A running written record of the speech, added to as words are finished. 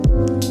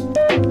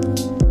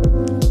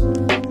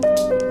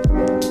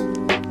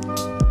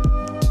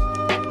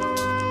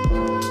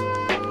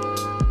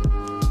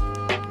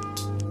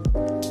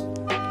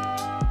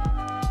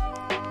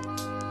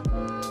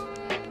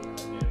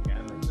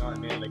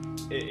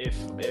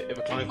if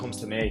a client comes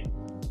to me,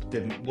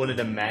 one of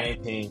the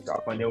main things,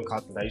 if I do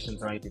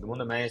consultations or anything,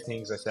 one of the main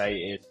things I say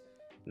is,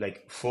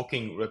 like,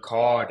 fucking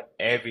record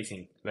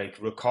everything. Like,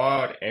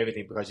 record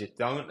everything, because you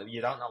don't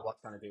know what's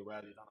gonna do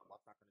well, you don't know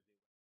what's not gonna do.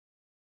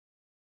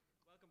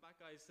 Welcome back,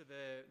 guys, to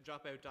the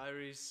Dropout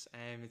Diaries.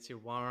 It's your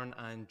Warren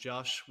and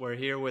Josh. We're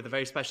here with a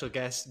very special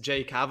guest,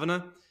 Jay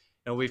Kavanagh.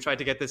 We've tried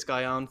to get this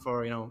guy on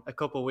for a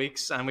couple of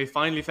weeks, and we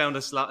finally found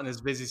a slot in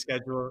his busy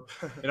schedule.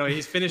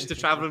 He's finished the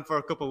traveling for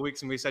a couple of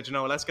weeks, and we said,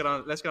 let's get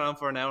on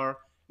for an hour.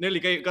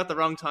 Nearly got the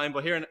wrong time,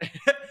 but here,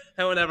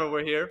 however,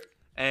 we're here.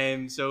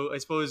 So I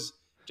suppose,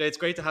 Jay, it's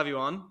great to have you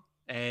on.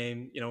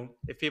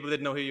 If people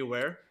didn't know who you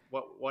were,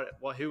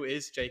 who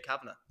is Jay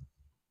Kavanagh?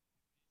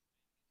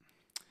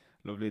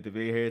 Lovely to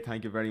be here.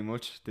 Thank you very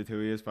much, the two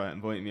of you, for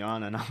inviting me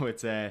on. I know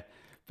it's a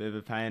bit of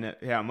a pain.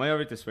 Yeah, am I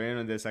alright to swear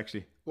on this,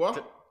 actually?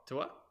 What? To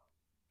what?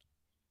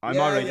 I'm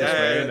alright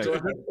to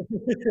swear.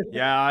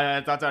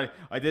 Yeah, that's alright.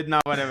 I didn't know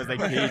whether it was like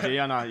PG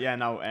or not. Yeah,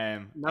 no.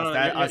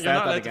 I'll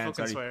start that again.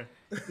 Sorry. Swear.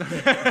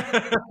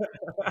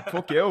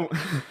 Fuck you.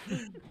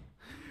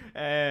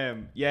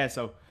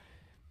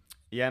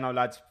 No,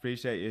 lads,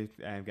 appreciate you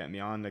getting me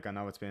on. Like, I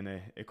know it's been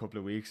a couple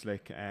of weeks,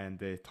 like, and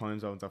the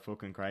time zones are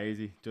fucking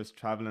crazy. Just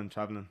traveling.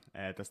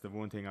 That's the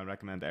one thing I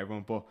recommend to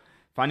everyone. But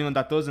for anyone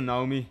that doesn't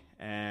know me,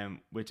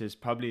 which is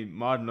probably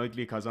more than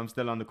likely because I'm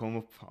still on the come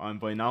up, I'm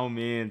by no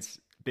means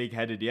big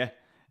headed yet.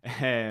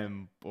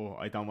 But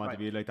I don't want to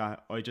be like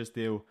that. I just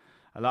do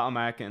a lot of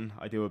marketing.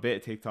 I do a bit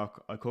of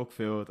TikTok. I cook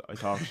food. I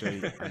talk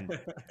shit, and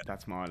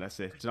that's more or less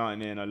it. Do you know what I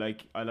mean? I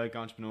like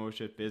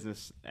entrepreneurship,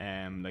 business.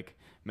 Like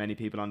many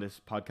people on this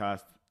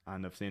podcast,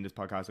 and I've seen this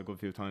podcast a good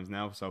few times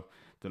now. So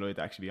delighted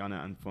to actually be on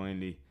it and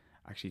finally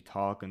actually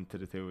talking to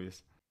the two of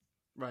us.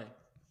 Right.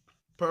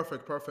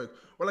 Perfect.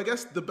 Well, I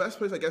guess the best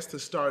place to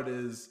start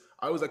is,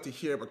 I always like to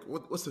hear, like,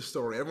 what's the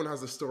story? Everyone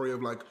has a story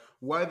of like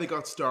why they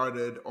got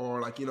started,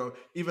 or like,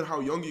 even how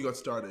young you got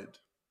started.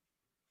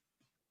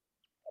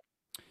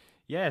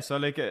 Yeah, so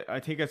like I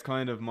think it's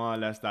kind of more or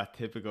less that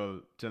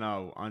typical,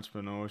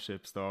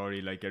 entrepreneurship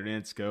story. Like, you're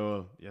in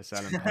school, you're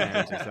selling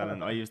pens,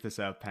 I used to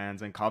sell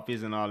pens and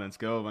copies and all in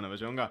school when I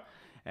was younger.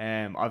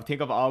 I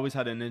think I've always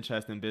had an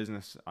interest in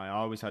business. I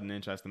always had an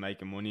interest in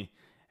making money.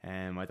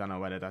 I don't know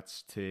whether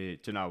that's to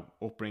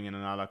upbringing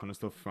and all that kind of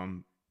stuff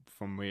from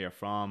where you're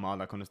from, all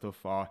that kind of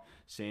stuff, or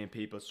seeing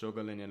people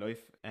struggle in your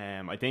life.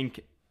 I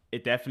think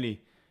it definitely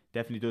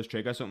does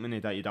trigger something in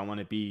you that you don't want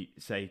to be,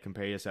 say,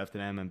 compare yourself to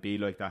them and be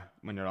like that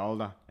when you're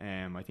older.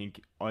 I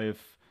think I've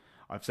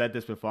said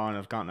this before and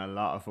I've gotten a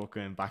lot of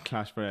fucking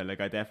backlash for it. Like,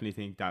 I definitely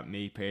think that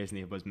me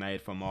personally was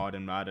made for more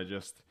than rather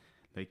just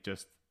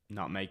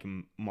not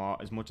making more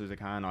as much as I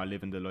can, or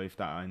living the life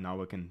that I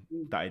know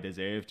that I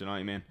deserve. Do you know what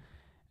I mean?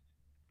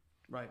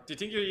 Right. Do you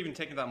think you're even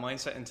taking that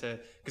mindset into,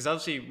 because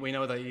obviously we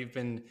know that you've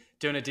been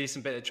doing a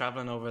decent bit of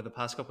traveling over the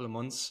past couple of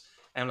months,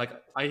 and like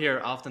I hear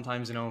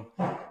oftentimes,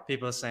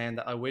 people saying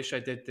that I wish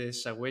I did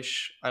this, I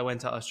wish I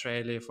went to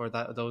Australia for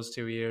those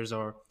 2 years,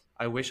 or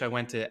I wish I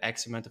went to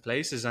X amount of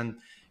places. And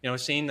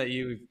seeing that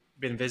you've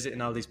been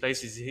visiting all these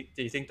places,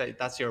 do you think that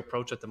that's your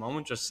approach at the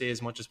moment? Just see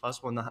as much as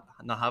possible and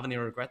not have any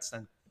regrets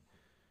then?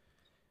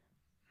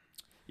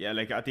 Yeah,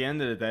 like at the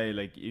end of the day,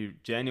 like you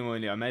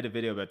genuinely, I made a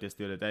video about this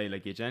the other day,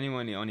 like you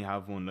genuinely only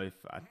have one life.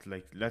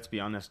 Like, let's be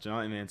honest, do you know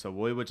what I mean? So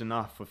why would you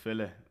not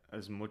fulfill it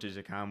as much as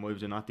you can? Why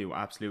would you not do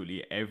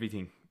absolutely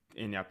everything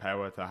in your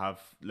power to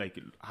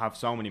have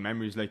so many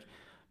memories? Like,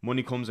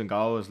 money comes and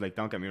goes, like,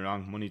 don't get me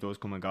wrong, money does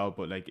come and go,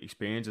 but like,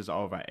 experience is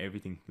over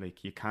everything.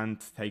 Like, you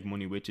can't take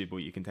money with you, but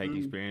you can take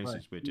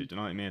experiences with you. Do you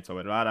know what I mean? So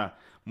I'd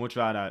much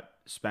rather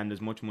spend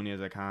as much money as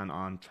I can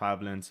on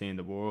traveling, seeing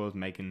the world,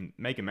 making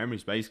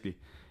memories basically.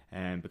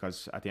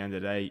 Because at the end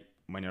of the day,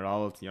 when you're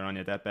old, you're on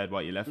your deathbed,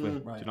 what you left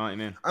with. Right. Do you know what I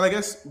mean? And I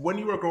guess when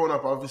you were growing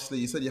up, obviously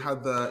you said you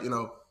had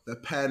the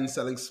pen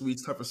selling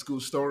sweets type of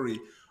school story.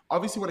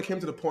 Obviously when it came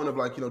to the point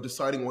of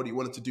deciding what you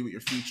wanted to do with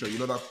your future,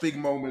 that big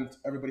moment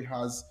everybody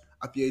has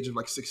at the age of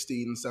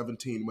 16,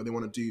 17 when they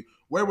want to do,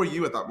 where were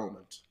you at that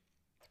moment?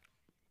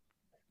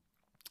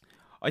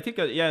 I think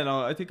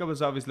I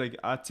was obviously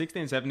at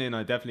 16, 17,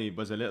 I definitely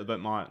was a little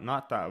bit more,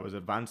 not that I was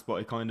advanced, but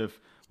I kind of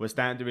was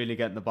starting to really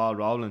get the ball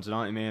rolling. Do you know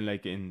what I mean?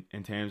 Like in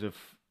terms of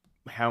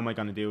how am I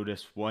going to do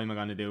this? Why am I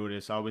going to do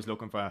this? Always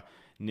looking for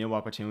new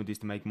opportunities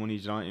to make money.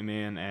 Do you know what I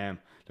mean?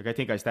 Like I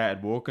think I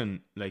started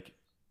working like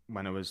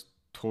when I was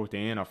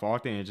 13 or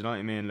 14. Do you know what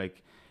I mean?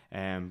 Like,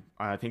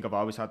 I think I've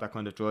always had that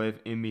kind of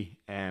drive in me,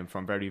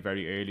 from very,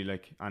 very early.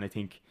 Like, and I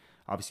think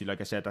obviously,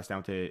 like I said, that's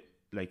down to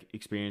like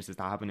experiences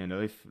that happen in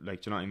life,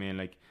 like, do you know what I mean,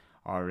 like,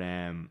 or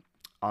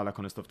all that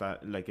kind of stuff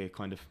that like it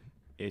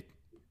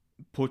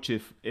puts you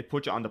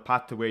on the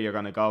path to where you're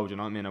gonna go, do you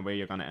know what I mean, and where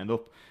you're gonna end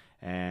up.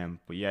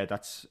 But yeah,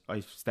 I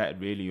started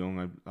really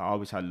young. I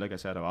always had, like I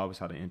said, I've always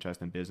had an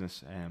interest in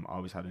business. I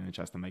always had an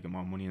interest in making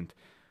more money and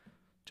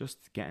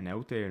just getting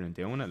out there and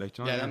doing it. Like,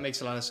 do you know that makes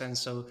a lot of sense.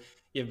 So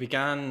you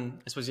began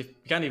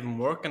even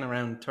working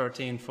around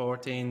 13,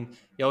 14.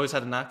 You always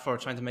had a knack for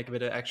trying to make a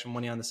bit of extra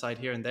money on the side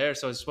here and there.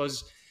 So I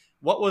suppose,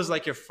 what was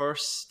like your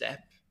first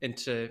step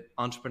into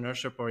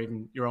entrepreneurship or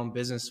even your own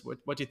business?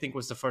 What do you think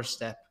was the first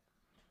step?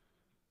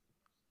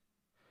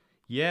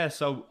 Yeah,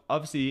 so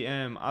obviously,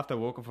 after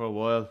working for a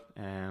while,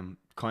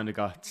 kind of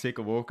got sick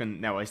of working.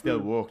 Now I still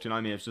work, you know what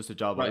I mean? It's just a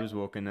job I Right. was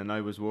working, and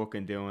I was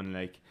working doing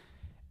like,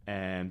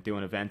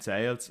 doing event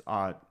sales,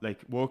 or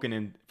like working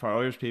in, for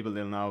Irish people,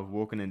 they'll know,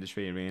 working in the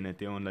street arena,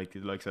 doing like the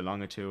likes of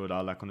longitude,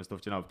 all that kind of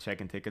stuff, you know,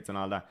 checking tickets and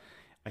all that.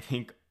 I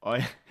think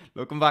I,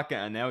 looking back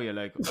at it now, you're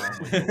like, oh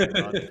my fucking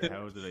god, like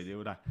how did I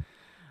do that?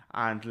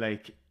 And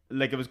like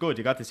it was good.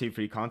 You got to see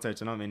free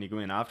concerts, you know what I mean? You go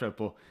in after it,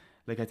 but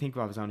like I think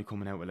I was only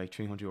coming out with like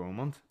 €300 a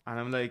month, and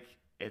I'm like,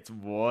 it's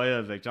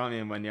wild, like, do you know what I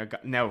mean? When you're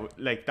now,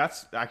 like,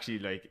 that's actually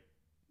like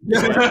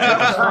quite a bit, like,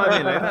 you know what I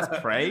mean? Like, that's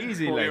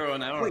crazy, like, €4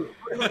 an hour.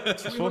 Wait, like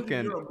 300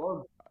 fucking.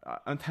 euro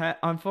a month.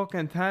 I'm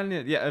fucking telling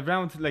you, yeah,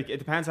 around, like, it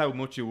depends how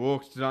much you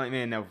work, do you know what I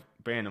mean? Now,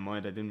 bearing in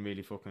mind, I didn't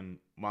really fucking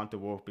want to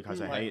work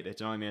because I Right. hate it,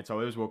 do you know what I mean? So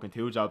I was working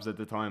two jobs at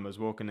the time. I was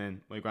working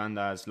in my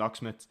granddad's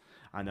locksmith,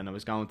 and then I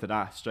was going to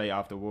that straight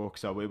after work.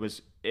 So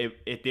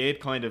it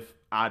did kind of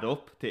add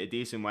up to a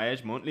decent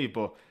wage monthly,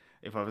 but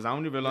if I was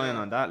only relying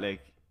Yeah. on that,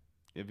 like,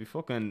 it'd be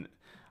fucking,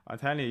 I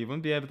tell you, you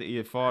wouldn't be able to eat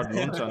a Ford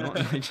lunch or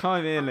nothing, like, do you know what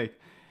I mean? Like,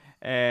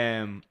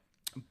 um,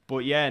 but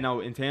yeah, no,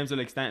 in terms of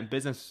like starting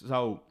business,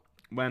 so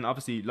when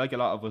obviously, like a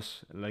lot of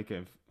us, like,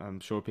 if, I'm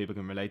sure people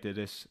can relate to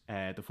this,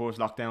 the first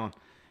lockdown,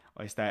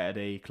 I started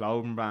a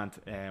clothing brand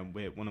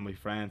with one of my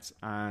friends,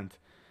 and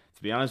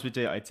to be honest with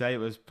you, I'd say it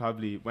was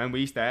probably when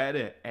we started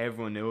it,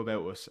 everyone knew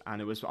about us,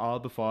 and it was all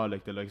before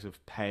like the likes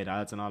of paid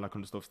ads and all that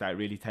kind of stuff started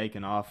really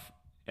taking off.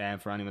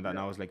 For anyone that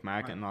knows like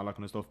marketing and all that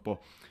kind of stuff, but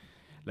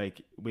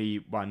like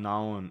we were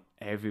known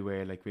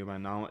everywhere, like we were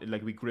known,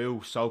 like we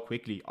grew so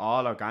quickly,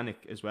 all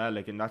organic as well,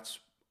 like, and that's,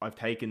 I've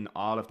taken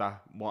all of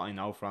that, what I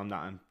know from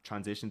that, and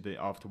transitioned it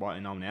off to what I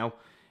know now.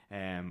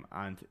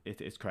 And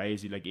it's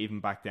crazy, like even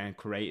back then,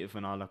 creative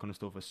and all that kind of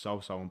stuff is so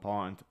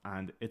important,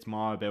 and it's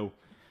more about,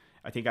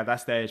 I think at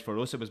that stage for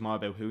us it was more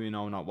about who you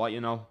know, not what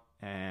you know.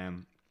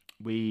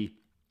 We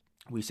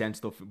we sent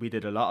stuff, we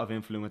did a lot of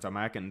influencer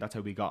marketing. That's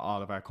how we got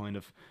all of our kind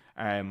of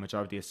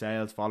majority of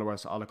sales,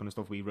 followers, all that kind of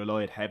stuff. We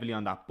relied heavily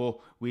on that, but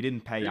we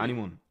didn't pay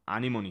anyone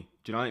any money,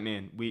 do you know what I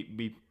mean?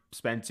 We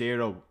spent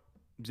zero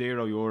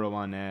euro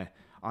on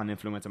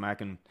influencer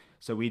marketing.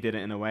 So we did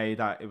it in a way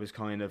that it was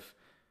kind of,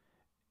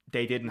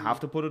 they didn't have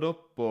to put it up,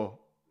 but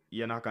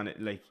you're not gonna,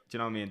 like, do you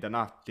know what I mean? They're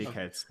not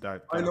dickheads.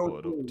 They're I gonna know.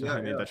 put it up. Do you know Yeah, what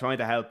I mean? yeah. They're trying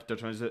to help. They're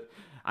trying to,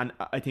 and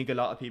I think a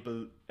lot of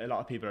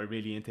people are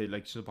really into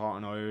like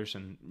supporting Irish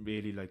and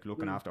really like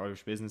looking after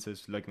Irish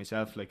businesses. Like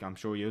myself, like I'm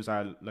sure you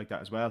are like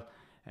that as well.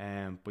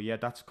 But yeah,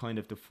 that's kind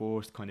of the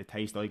first kind of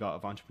taste I got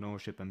of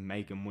entrepreneurship and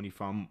making money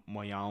from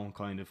my own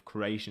kind of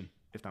creation,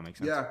 if that makes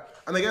sense. Yeah,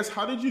 and I guess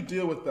how did you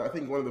deal with that? I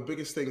think one of the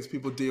biggest things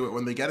people deal with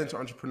when they get into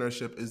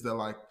entrepreneurship is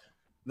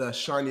the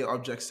shiny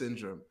object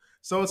syndrome.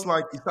 So it's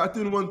like you start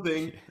doing one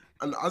thing,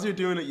 and as you're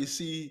doing it, you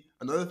see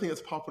another thing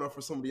that's popping up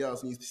for somebody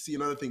else, and you see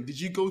another thing.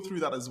 Did you go through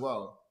that as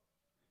well?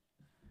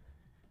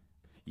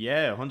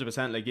 Yeah,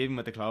 100%. Like even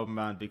with the clothing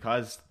brand,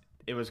 because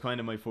it was kind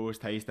of my first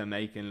taste of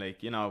making,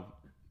 like, you know,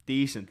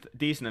 decent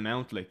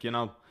amount, like, you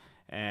know,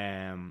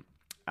 and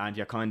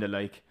you're kind of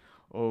like,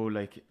 oh,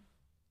 like,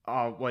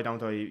 oh, why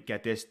don't I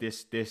get this,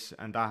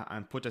 and that,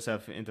 and put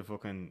yourself into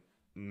fucking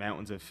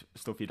mountains of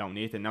stuff you don't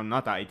need to. Now,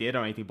 not that I did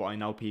or anything, but I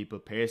know people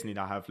personally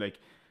that have like,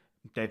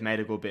 they've made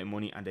a good bit of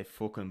money and they've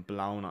fucking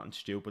blown on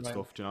stupid Right.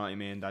 stuff. Do you know what I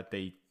mean? That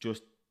they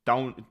just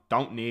don't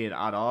need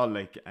at all.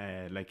 Like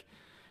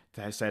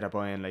they say they're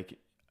buying like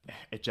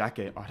a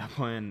jacket, or they're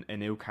buying a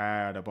new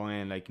car, or they're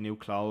buying like new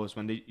clothes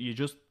when you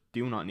just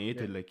do not need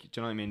to. Like, do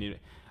you know what I mean?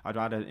 I'd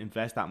rather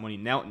invest that money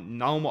now.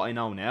 Knowing what I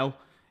know now,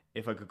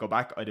 if I could go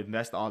back, I'd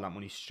invest all that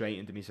money straight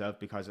into myself,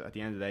 because at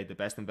the end of the day, the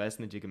best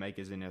investment you can make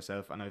is in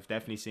yourself, and I've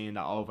definitely seen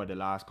that over the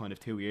last kind of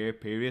 2 year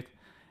period.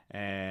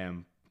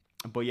 Um,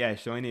 but yeah,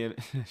 shiny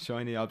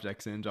shiny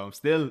object syndrome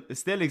still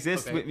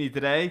exists Okay. with me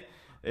today.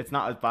 It's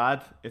not as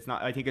bad. It's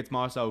not. I think it's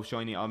more so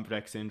shiny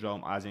object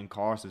syndrome as in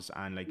courses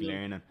and like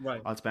learning.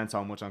 Right. I'll spend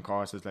so much on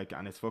courses, like,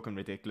 and it's fucking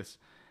ridiculous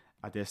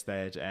at this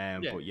stage. Yeah.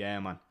 But yeah,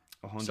 man,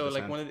 100%. So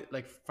like one of the,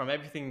 like from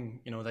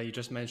everything that you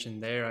just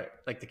mentioned there,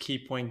 like the key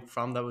point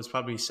from that was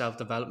probably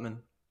self-development,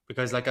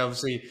 because like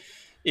obviously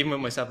even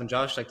with myself and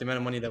Josh, like the amount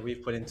of money that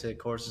we've put into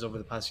courses over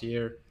the past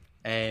year,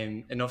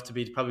 enough to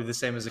be probably the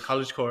same as a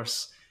college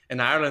course in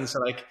Ireland. So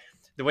like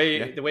the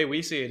Yeah. way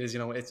we see it is,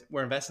 it's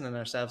we're investing in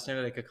ourselves,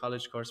 nearly like a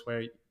college course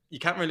where you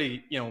can't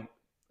really, I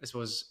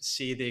suppose,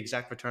 see the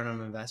exact return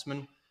on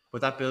investment,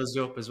 but that builds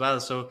you up as well.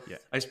 So Yeah.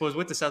 I suppose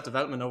with the self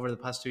development over the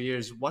past 2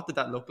 years, what did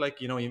that look like?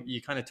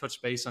 You kind of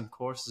touched base on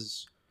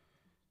courses.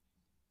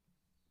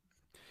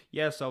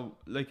 Yeah, so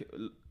like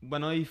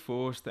when I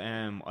first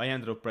I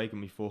ended up breaking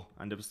my foot,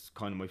 and it was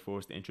kind of my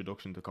first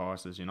introduction to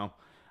courses, you know.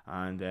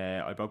 And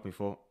I broke my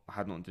foot. I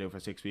had nothing to do for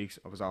 6 weeks.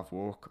 I was off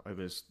work. I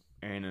was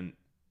earning,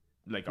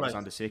 like, I was Right.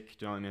 on the sick.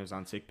 Do you know what I mean? I was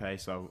on sick pay,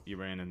 so you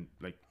were earning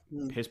like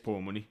piss poor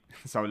money.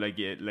 So like,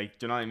 yeah, like,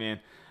 do you know what I mean?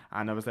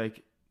 And I was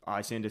like,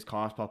 I seen this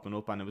course popping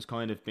up, and it was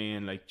kind of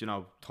being like, you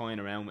know, toying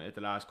around with it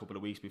the last couple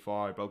of weeks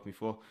before I broke my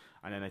foot.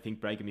 And then I think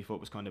breaking my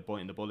foot was kind of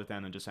biting the bullet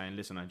then and just saying,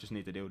 listen, I just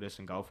need to do this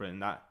and go for it.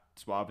 And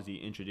that's what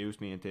obviously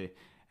introduced me into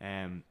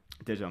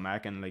digital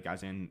marketing, like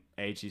as in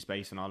agency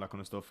space and all that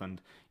kind of stuff. And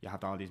you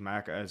have all these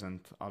marketers and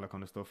all that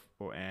kind of stuff.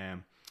 But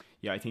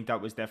yeah, I think that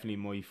was definitely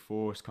my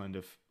first kind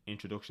of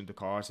introduction to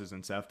courses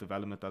and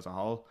self-development as a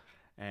whole,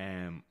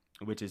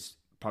 which is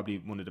probably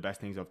one of the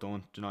best things I've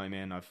done. Do you know what I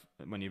mean?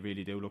 When you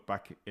really do look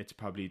back, it's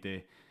probably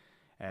the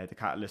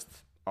catalyst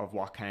of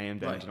what came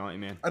then. Do you know what I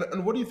mean?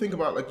 And what do you think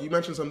about, like, you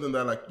mentioned something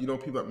there, like, you know,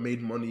 people that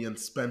made money and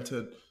spent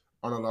it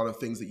on a lot of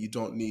things that you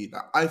don't need.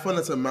 I find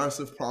that's a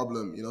massive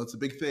problem. You know, it's a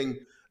big thing,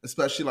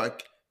 especially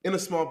like in a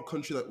small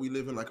country that we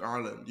live in, like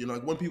Ireland. You know,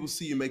 like when people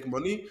see you make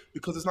money,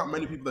 because there's not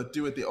many people that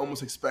do it, they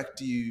almost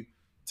expect you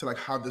to like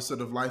have this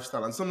sort of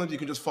lifestyle, and sometimes you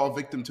can just fall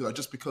victim to that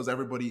just because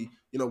everybody,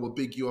 you know, will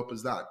big you up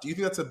as that. Do you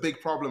think that's a big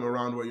problem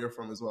around where you're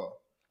from as well?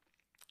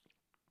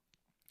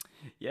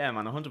 Yeah,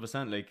 man,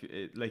 100%.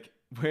 Like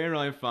where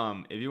I'm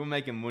from, if you were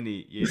making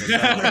money, you're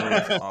selling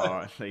drugs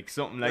or like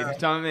something like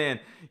that.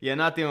 You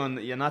know what I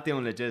mean? You're not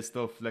doing legit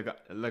stuff.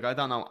 Like I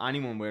don't know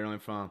anyone where I'm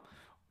from,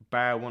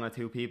 bar one or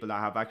two people that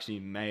have actually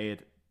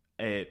made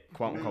a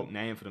quote unquote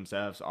name for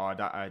themselves or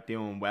that are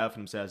doing well for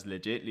themselves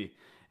legitly.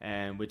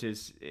 Which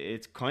is,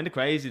 it's kind of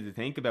crazy to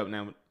think about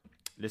now.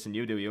 Listen,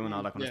 you do you and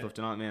all that kind of stuff.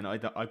 Do you know what I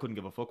mean? I couldn't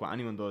give a fuck what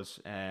anyone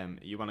does.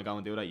 You want to go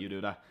and do that, you do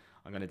that.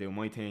 I'm gonna do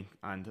my thing,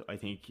 and I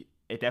think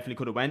it definitely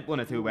could have went one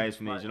or two ways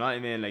for me. Do you know what I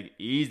mean? Like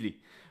easily,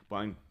 but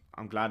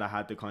I'm glad I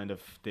had the kind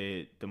of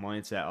the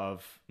mindset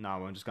of no,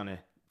 I'm just gonna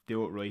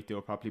do it right, do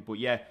it properly. But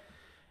yeah.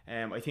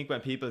 I think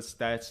when people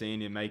start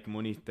seeing you make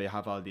money, they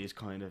have all these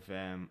kind of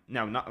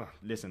now. Not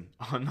listen,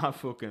 I'm not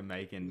fucking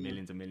making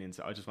millions and millions.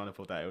 I just want to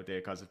put that out there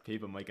because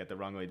people might get the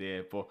wrong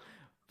idea. But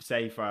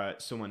say for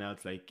someone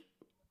else, like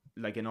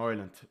in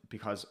Ireland,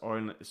 because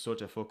Ireland is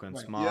such a fucking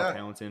small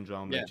town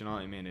syndrome. Like, do you know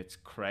what I mean? It's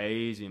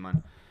crazy,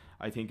 man.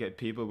 I think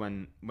people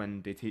when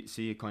they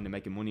see you kind of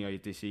making money, or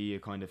they see you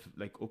kind of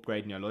like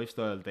upgrading your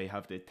lifestyle, they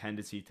have the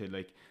tendency to,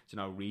 like, you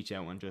know, reach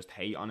out and just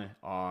hate on it,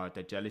 or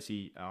the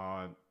jealousy,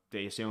 or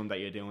they assume that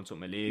you're doing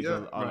something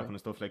illegal, all that kind of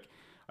stuff. Like,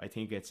 I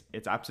think it's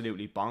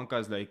absolutely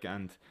bonkers. Like,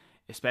 and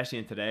especially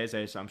in today's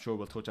age, I'm sure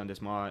we'll touch on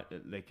this more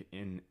like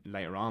in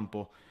later on,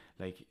 but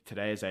like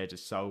today's age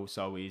is so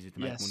easy to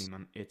make money,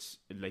 man. It's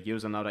like, you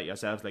know that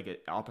yourself,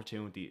 like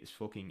opportunity is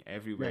fucking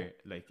everywhere.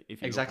 Like,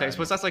 if you exactly, I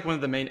suppose that's like one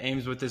of the main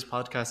aims with this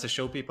podcast, to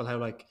show people how,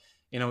 like,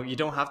 you know, you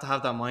don't have to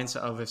have that mindset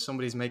of if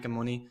somebody's making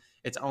money,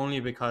 it's only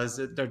because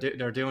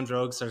they're doing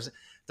drugs,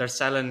 they're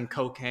selling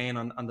cocaine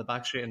on the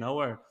back street of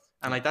nowhere.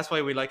 And like, that's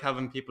why we like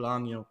having people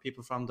on, you know,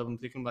 people from Dublin,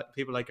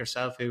 people like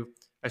yourself who,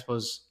 I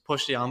suppose,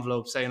 push the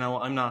envelope, say, you know,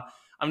 I'm not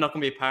going to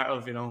be a part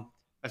of, you know,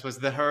 I suppose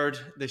the herd,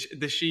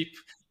 the sheep,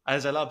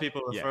 as a lot of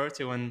people refer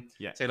to, and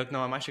say, look, no,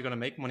 I'm actually going to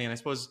make money. And I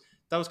suppose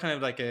that was kind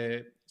of like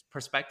a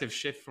perspective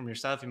shift from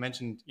yourself. You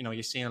mentioned, you know,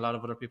 you're seeing a lot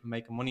of other people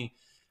making money.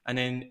 And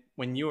then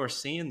when you were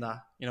seeing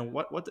that, you know,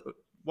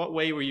 what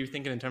way were you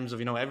thinking in terms of,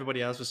 you know,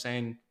 everybody else was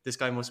saying this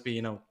guy must be,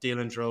 you know,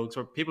 dealing drugs,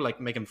 or people like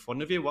making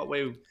fun of you? What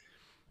way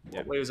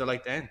was it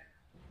like then?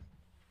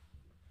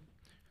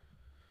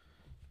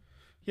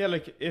 Yeah,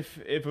 like if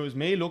it was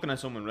me looking at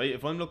someone, right?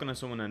 If I'm looking at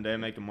someone and they're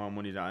making more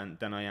money than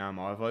I am,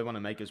 or if I want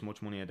to make as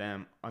much money as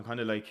them, I'm kind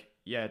of like,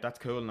 yeah, that's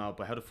cool now,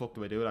 but how the fuck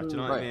do I do that? Do you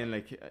know what I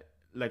mean?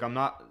 Like I'm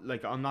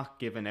not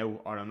giving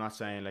out, or I'm not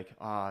saying like,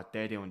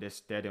 they're doing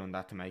this, they're doing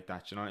that to make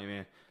that. Do you know what I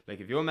mean?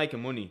 Like, if you're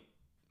making money,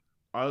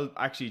 I'll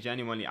actually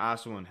genuinely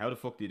ask someone, how the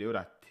fuck do you do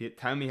that?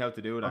 Tell me how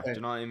to do that. Okay. Do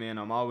you know what I mean?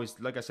 I'm always,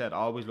 like I said,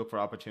 always look for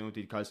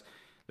opportunity, because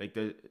like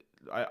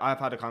I've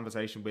had a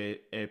conversation with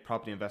a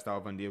property investor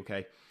over in the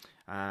UK,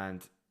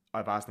 and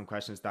I've asked them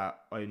questions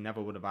that I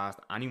never would have asked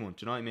anyone.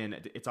 Do you know what I mean?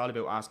 It's all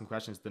about asking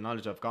questions. The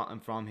knowledge I've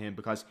gotten from him,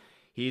 because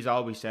he's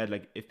always said,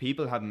 like, if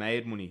people have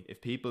made money,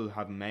 if people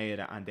have made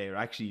it, and they're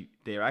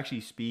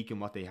actually speaking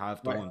what they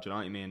have done. Do you know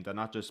what I mean? They're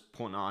not just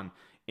putting it on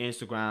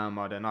Instagram,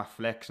 or they're not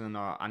flexing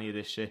or any of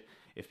this shit.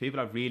 If people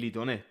have really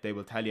done it, they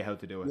will tell you how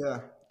to do it. Yeah.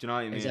 Do you know what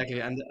I mean?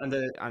 Exactly. And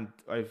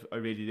I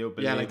really do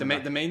believe. Yeah, like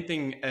the main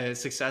thing a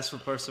successful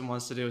person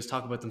wants to do is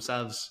talk about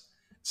themselves.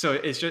 So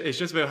it's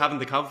just about having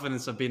the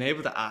confidence of being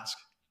able to ask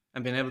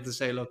and being able to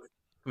say, look,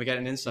 can we get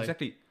an insight?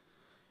 Exactly.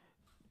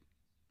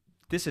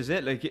 This is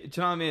it. Like, do you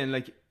know what I mean?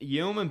 Like,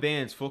 human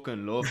beings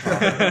fucking love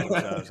talking about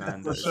themselves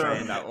and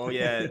saying that, oh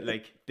yeah,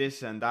 like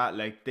this and that,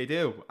 like they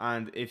do.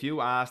 And if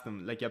you ask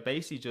them, like, you're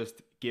basically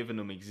just giving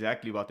them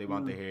exactly what they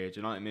want to hear. Do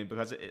you know what I mean?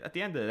 Because at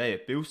the end of the day,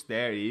 it boosts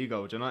their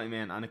ego. Do you know what I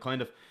mean? And it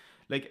kind of,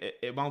 like,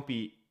 it won't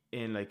be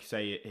in, like,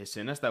 say, a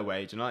sinister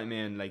way. Do you know what I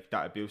mean? Like,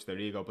 that boosts their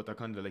ego. But they're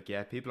kind of like,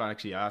 yeah, people are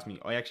actually asking me.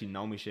 I actually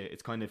know my shit.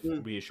 It's kind of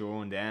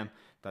reassuring them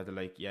that they're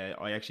like, yeah,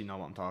 I actually know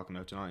what I'm talking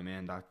about. Do you know what I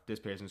mean? That this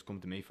person's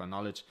come to me for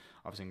knowledge.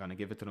 Obviously, I'm going to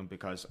give it to them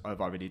because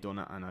I've already done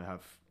it, and I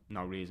have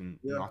no reason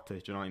not to.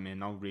 Do you know what I mean?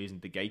 No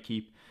reason to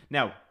gatekeep.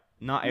 Now,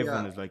 not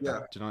everyone is like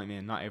that. Do you know what I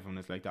mean? Not everyone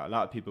is like that. A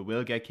lot of people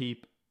will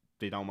gatekeep.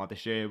 They don't want to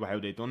share how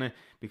they done it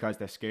because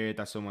they're scared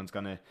that someone's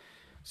going to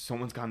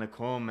someone's gonna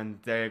come and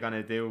they're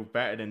gonna do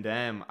better than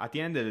them. At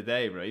the end of the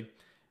day, right?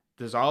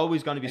 There's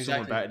always gonna be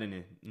someone Exactly. better than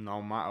you,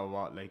 no matter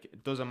what. Like,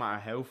 it doesn't matter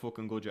how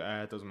fucking good you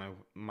are, it doesn't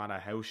matter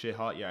how shit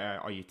hot you are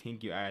or you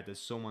think you are.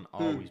 There's someone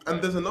always And better.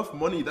 there's enough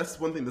money. That's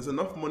one thing. There's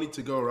enough money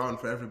to go around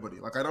for everybody.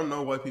 Like, I don't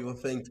know why people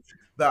think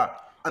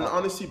that. And Oh,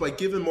 honestly, by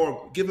giving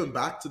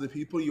back to the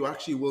people, you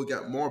actually will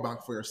get more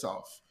back for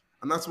yourself.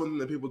 And that's one thing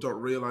that people don't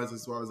realize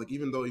as well. Is like,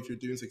 even though if you're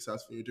doing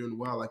successful, you're doing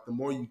well, like the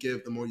more you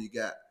give, the more you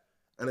get.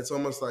 And it's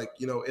almost like,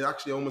 it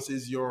actually almost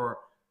is your,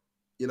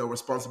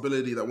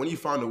 responsibility that when you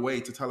find a way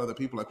to tell other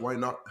people, like, why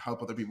not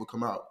help other people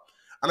come out?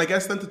 And I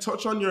guess then to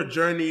touch on your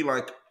journey,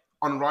 like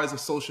on rise of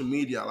social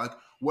media, like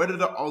where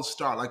did it all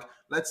start? Like,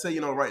 let's say,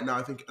 right now,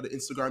 I think at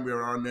Instagram, you're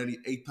around nearly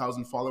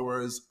 8,000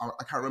 followers.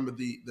 I can't remember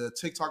the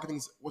TikTok. I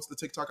think, what's the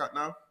TikTok at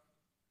now?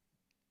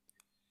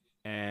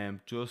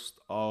 just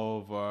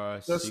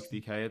over Just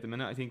 60K at the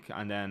minute, I think,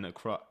 and then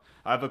across,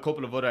 I have a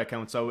couple of other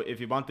accounts. So if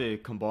you want to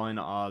combine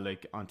it all,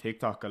 like on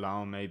TikTok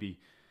alone, maybe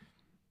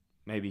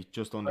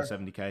just under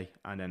 70K,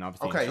 and then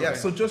obviously okay, yeah. Instagram.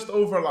 So just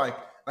over like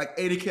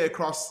 80K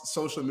across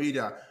social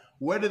media.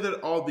 Where did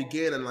it all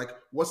begin, and like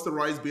what's the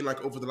rise been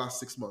like over the last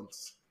 6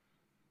 months?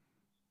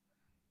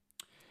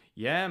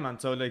 Yeah, man.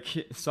 So like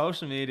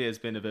social media has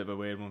been a bit of a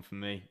weird one for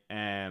me.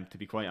 To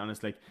be quite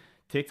honest, like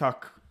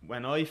TikTok,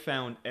 when I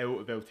found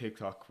out about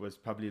TikTok was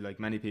probably like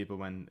many people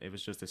when it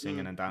was just a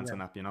singing and dancing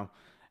Yeah.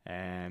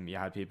 app, you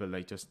had people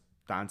like just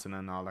dancing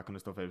and all that kind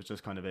of stuff. It was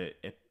just kind of a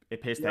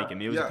piss taking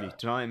musically. Yeah.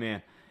 Do you know what I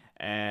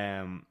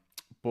mean?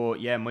 But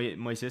yeah,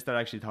 my sister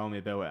actually told me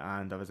about it,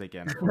 and I was like,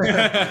 yeah, no, fuck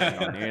that, I'm not even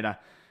going near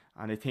that.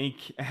 And I think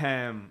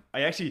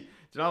I actually, do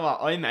you know what?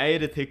 I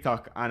made a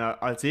TikTok, and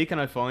I'll see can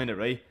I find it,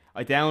 right?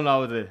 I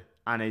downloaded it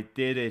and I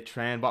did a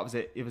trend. What was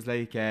it? It was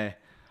like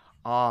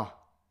oh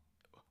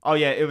oh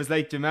yeah, it was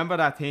like, do you remember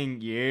that thing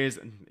yeah,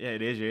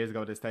 it is years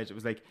ago at this stage. It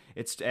was like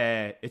it's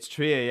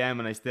 3 a.m.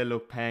 and I still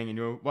look paying,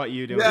 and what are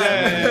you doing?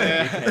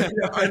 Yeah, Sitting there like a Yeah. dickhead?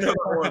 Yeah, I know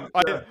that one.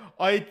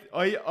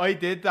 Yeah. I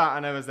did that,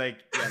 and I was like,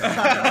 yeah, no, I'm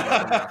never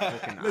getting that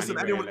fucking Listen,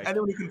 anywhere. anyone Like,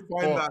 anyone who can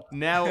find but that,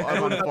 now I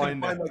anyone want to that can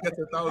find find it. that gets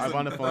a I thousand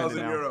want to a find it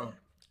thousand now. euro.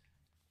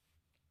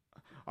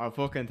 I'll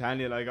fucking tell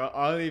you, like,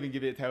 I'll even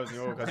give you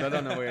 €1,000 because I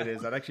don't know where it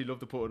is. I'd actually love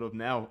to put it up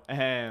now.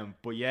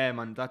 But yeah,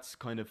 man, that's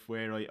kind of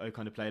where I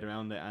kind of played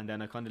around it, and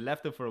then I kind of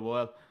left it for a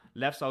while,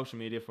 left social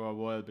media for a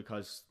while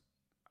because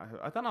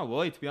I don't know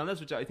why. To be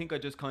honest with you, I think I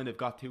just kind of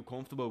got too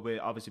comfortable with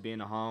obviously being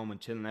at home and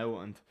chilling out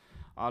and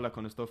all that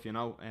kind of stuff,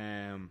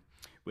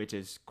 which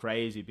is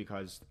crazy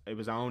because it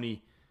was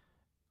only,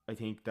 I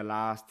think, the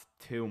last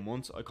 2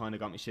 months I kind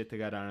of got my shit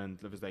together, and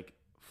it was like,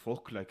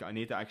 fuck, like I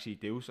need to actually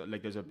do so.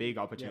 Like, there's a big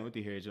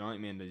opportunity here. Do you know what I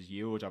mean? There's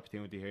huge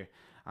opportunity here.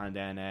 And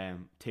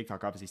then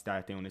TikTok obviously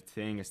started doing its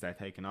thing. It started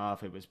taking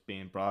off. It was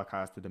being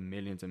broadcasted to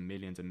millions and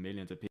millions and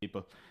millions of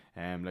people.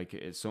 Like,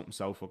 it's something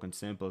so fucking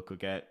simple could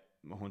get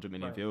 100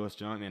 million Right. viewers.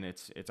 Do you know what I mean?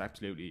 It's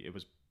absolutely, it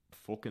was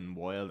fucking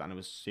wild, and it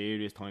was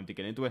serious time to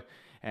get into it.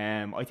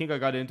 I think I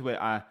got into it.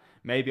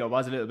 Maybe I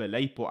was a little bit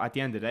late, but at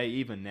the end of the day,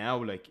 even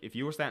now, like if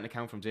you were starting an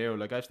account from zero,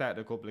 like I've started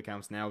a couple of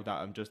accounts now that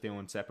I'm just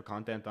doing separate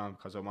content on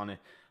because I want to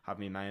have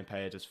my main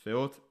page as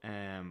filled.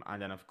 And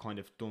then I've kind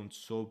of done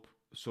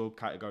sub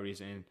categories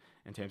in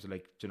terms of,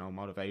 like,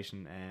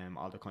 motivation,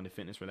 all the kind of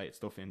fitness related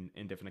stuff in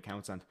different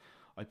accounts. And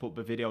I put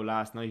the video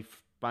last night,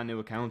 brand new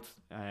account.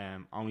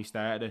 Only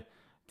started it,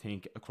 I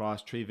think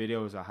across 3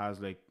 videos it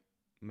has like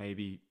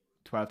maybe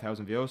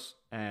 12,000 views,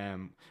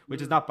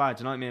 which is not bad.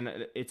 Do you know what I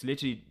mean? It's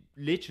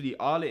literally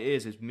all it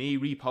is me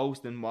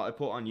reposting what I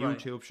put on Right.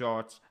 YouTube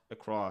Shorts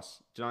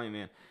across. Do you know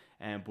what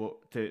I mean?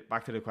 But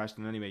back to the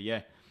question anyway.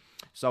 Yeah.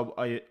 So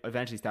I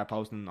eventually started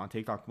posting on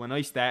TikTok. When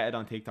I started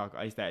on TikTok,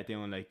 I started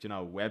doing, like,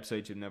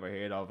 websites you'd never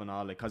heard of and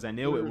all, like, because I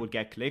knew it would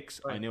get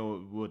clicks. I Right.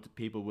 knew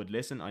people would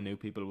listen. I knew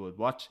people would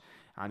watch.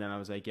 And then I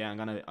was like, yeah,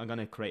 I'm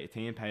gonna create a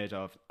team page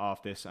of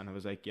this. And I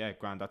was like, yeah,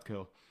 grand, that's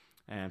cool.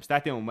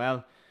 Start doing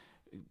well.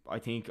 I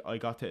think I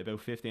got to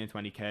about 15,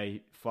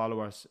 20K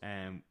followers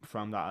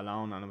from that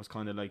alone, and I was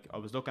kind of like, I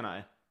was looking at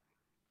it,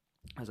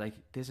 I was like,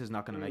 this is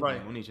not going to make Right.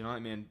 any money. Do you know what I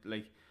mean?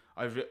 Like,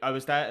 I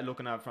was started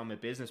looking at it from a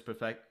business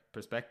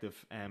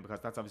perspective,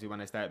 because that's obviously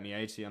when I started my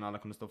agency and all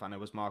that kind of stuff, and I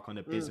was more kind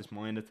of business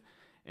minded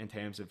in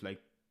terms of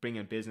like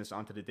bringing business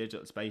onto the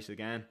digital space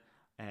again,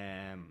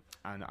 and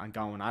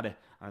going at it.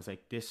 And I was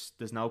like,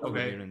 there's no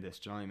career in this.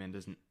 Do you know what I mean?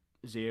 There's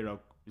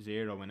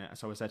zero in it.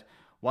 So I said,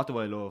 what do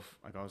I love?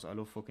 I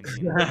love fucking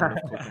eating. I love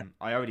cooking.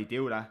 I already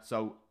do that.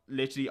 So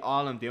literally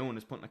all I'm doing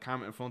is putting a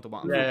camera in front of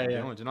what I'm Yeah, fucking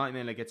yeah. doing. Do you know what I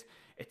mean? Like,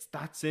 it's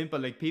that simple.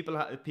 Like, people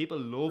love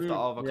to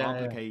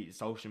overcomplicate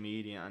social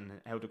media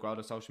and how to grow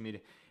the social media.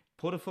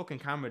 Put a fucking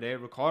camera there,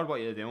 record what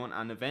you're doing,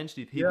 and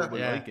eventually people will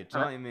Yeah. like it. Do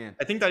you know what I mean?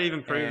 I think that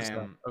even proves that.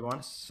 Um, Go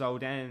on. so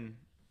then,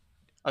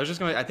 I was just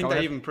going. I think go that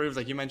ahead. even proves,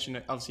 like you mentioned,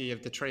 obviously you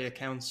have the 3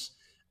 accounts,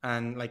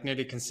 and like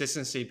nearly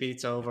consistency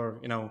beats over,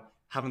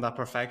 having that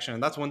perfection.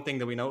 And that's one thing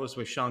that we noticed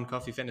with Sean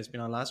Coffee Fitness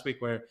being on last week,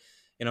 where,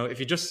 if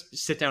you just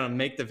sit down and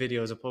make the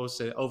video as opposed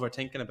to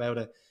overthinking about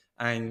it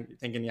and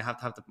thinking you have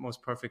to have the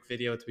most perfect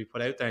video to be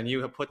put out there, and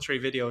you have put 3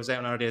 videos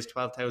out nowadays,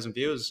 12,000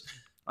 views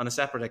on a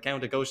separate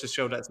account. It goes to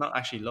show that it's not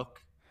actually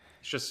luck;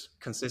 it's just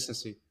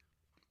consistency.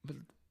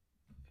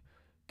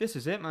 This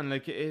is it, man.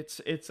 Like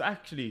it's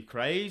actually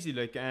crazy.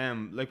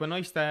 Like when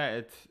I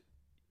started,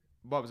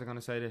 what was I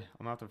gonna say?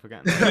 I'm after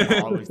forgetting. I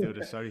always do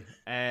this. Sorry.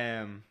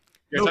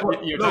 No,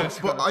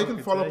 just but gonna I can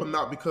fucking follow up say. on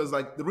that because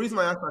like the reason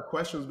I asked that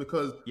question is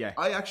because Yeah.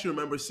 I actually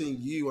remember seeing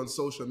you on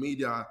social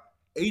media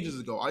ages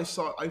ago.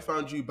 I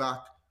found you back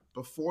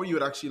before you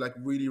had actually like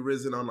really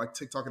risen on like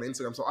TikTok and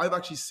Instagram. So I've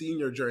actually seen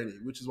your journey,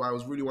 which is why I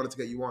was really wanted to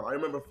get you on. I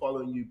remember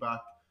following you back.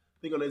 I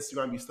think on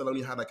Instagram you still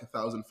only had like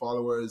 1,000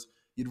 followers.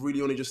 You'd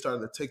really only just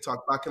started the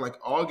TikTok back in like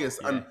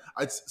August, Yeah. and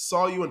I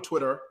saw you on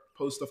Twitter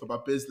post stuff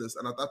about business.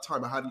 And at that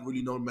time, I hadn't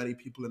really known many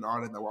people in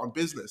Ireland that were on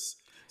business.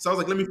 So I was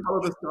like, let me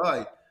follow this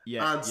guy.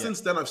 Yeah. And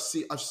since then, I've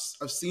seen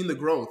the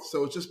growth.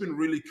 So it's just been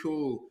really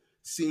cool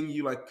seeing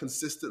you like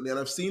consistently. And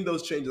I've seen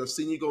those changes. I've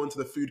seen you go into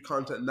the food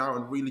content now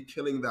and really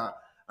killing that.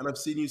 And I've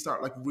seen you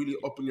start like really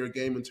upping your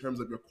game in terms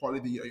of your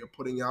quality that you're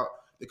putting out,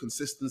 the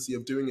consistency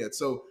of doing it.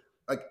 So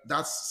like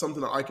that's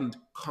something that I can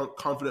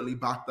confidently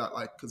back, that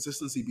like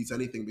consistency beats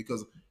anything,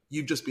 because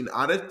you've just been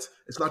at it.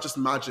 It's not just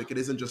magic. It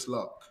isn't just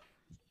luck.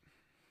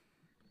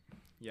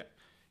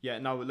 Yeah.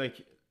 No,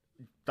 like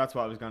that's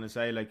what I was gonna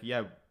say. Like,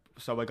 yeah.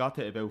 So I got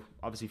to about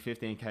obviously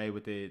 15k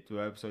with the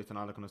websites and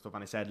all that kind of stuff,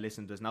 and I said,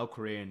 listen, there's no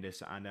career in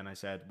this. And then I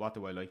said, what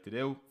do I like to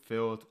do?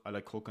 Food. I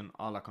like cooking,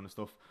 all that kind of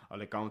stuff. I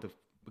like going to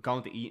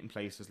eating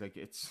places. Like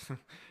it's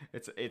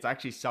it's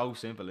actually so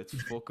simple. It's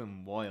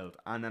fucking wild.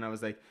 And then I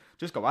was like,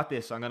 just go at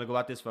this. I'm gonna go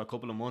at this for a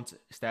couple of months.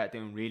 Start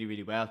doing really,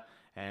 really well.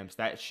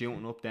 Started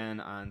shooting up then,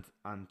 and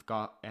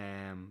got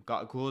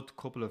a good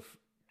couple of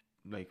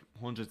like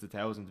hundreds of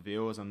thousands of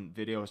views on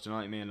videos. Do you know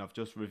what I mean? Of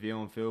just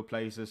reviewing food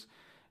places.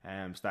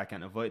 Start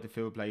getting invited to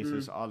food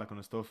places, all that kind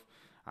of stuff,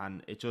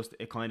 and it's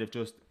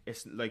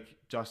like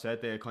Josh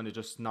said there, it kind of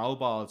just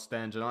snowballs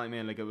then, do you know what I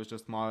mean? Like it was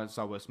just more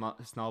so a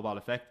snowball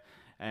effect,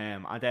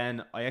 and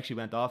then I actually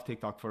went off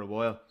TikTok for a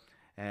while.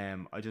 I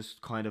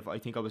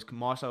think I was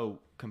more so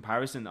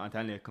comparison. I'm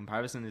telling you,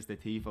 comparison is the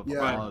thief of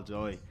all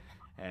joy.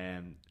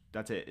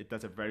 That's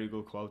a very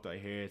good quote that I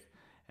heard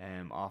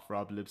off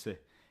Rob Lipsy.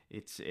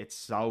 It's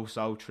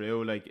so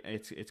true. Like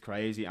it's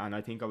crazy, and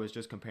I think I was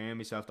just comparing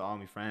myself to all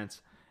my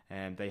friends.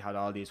 They had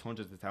all these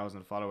hundreds of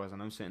thousands of followers,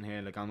 and I'm sitting here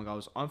like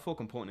I'm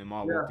fucking putting in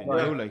more work than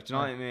you. Like, do you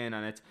know what I mean?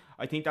 And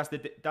I think that's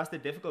the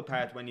difficult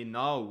part, when you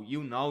know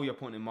you're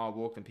putting in more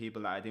work than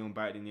people that are doing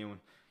better than you,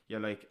 and you're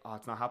like, oh,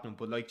 it's not happening.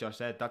 But like Josh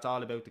said, that's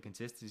all about the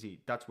consistency.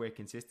 That's where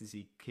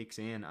consistency kicks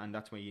in, and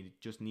that's where you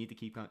just need to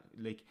keep kind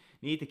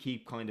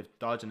of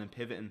dodging and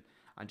pivoting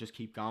and just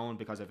keep going,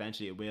 because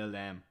eventually it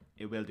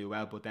will do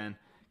well. But then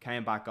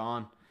came back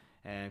on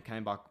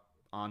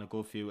a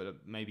good few,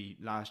 maybe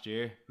last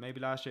year,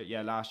 last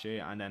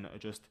year, and then I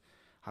just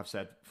have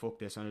said, fuck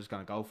this, I'm just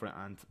gonna go for it,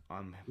 and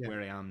I'm where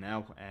I am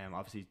now.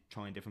 Obviously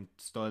trying different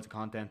styles of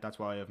content. That's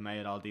why I've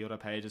made all the other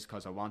pages,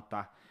 because I want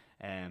that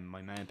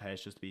my main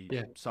page just to be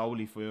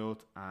solely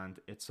food, and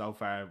it's so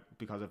far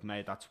because I've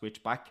made that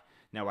switch back.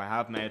 Now I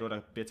have made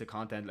other bits of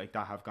content like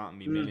that have gotten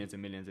me millions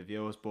and millions of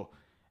views, but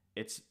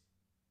it's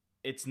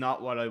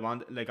not what I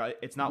want. Like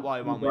it's not what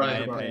I want my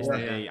main page to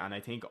be, and I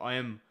think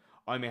I'm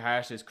my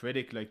harshest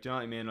critic. Like, do you know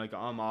what I mean? Like,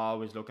 I'm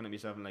always looking at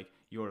myself and like,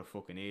 you're a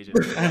fucking idiot.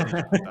 Why did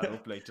you put that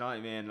up? Like, do you know what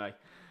I mean? Like,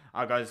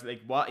 oh guys,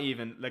 like, what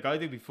even? Like, I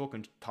do be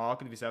fucking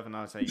talking to myself, and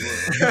I'll say,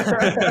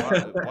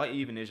 what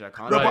even is your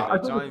content? No, but Like,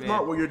 I do you know think what it's I not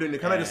mean? what you're doing.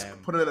 You're kind of just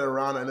putting it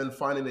around and then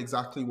finding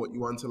exactly what you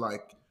want to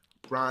like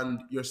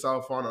brand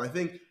yourself on. And I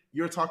think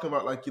you're talking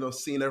about like, you know,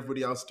 seeing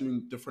everybody else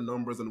doing different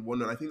numbers and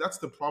wondering. I think that's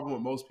the problem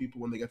with most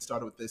people when they get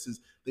started with this, is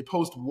they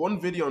post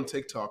one video on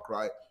TikTok,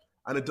 right?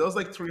 And it does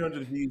like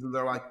 300 views, and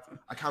they're like,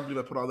 I can't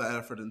believe I put all that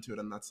effort into it,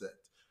 and that's it.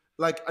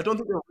 Like, I don't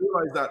think they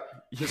realize that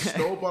the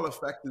snowball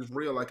effect is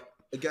real. Like,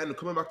 again,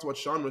 coming back to what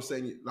Sean was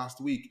saying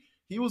last week,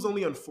 he was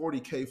only on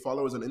 40k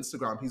followers on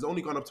Instagram. He's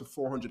only gone up to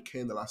 400k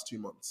in the last 2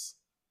 months.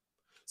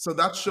 So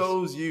that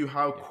shows you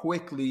how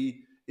quickly,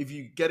 if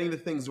you're getting the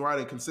things right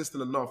and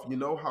consistent enough, you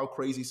know how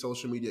crazy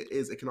social media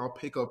is. It can all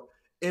pick up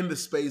in the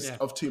space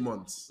of 2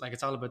 months. Like,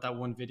 it's all about that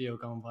one video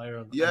going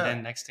viral. Yeah. And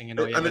then next thing you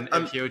know, you have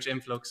a huge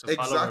influx of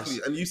followers.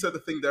 Exactly. And you said the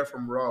thing there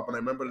from Rob, and I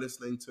remember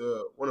listening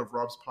to one of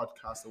Rob's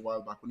podcasts a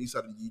while back when he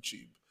started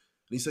YouTube.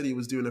 And he said he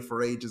was doing it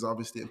for ages,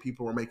 obviously, and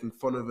people were making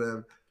fun of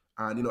him.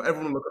 And, you know,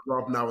 everyone look at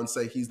Rob now and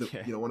say he's the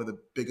you know, one of the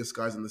biggest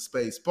guys in the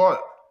space.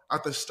 But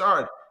at the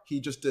start, he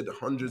just did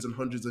hundreds and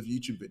hundreds of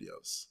YouTube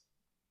videos.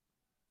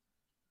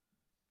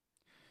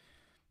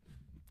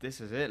 This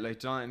is it, like,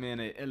 do you know what I mean?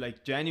 It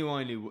like,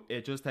 genuinely,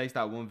 it just takes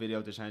that one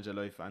video to change your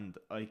life, and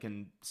I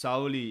can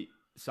solely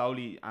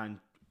and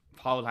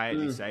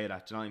wholeheartedly say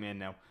that. Do you know what I mean?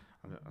 Now,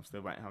 I'm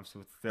still waiting. It's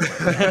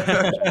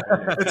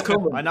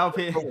coming. I know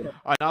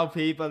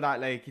people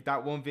that, like,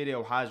 that one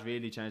video has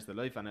really changed their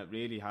life, and it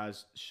really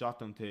has shot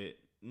them to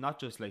not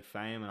just like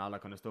fame and all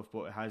that kind of stuff,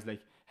 but it has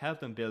like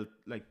helped them build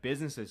like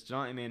businesses. Do you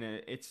know what I mean?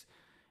 It's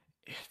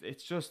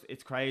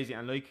crazy.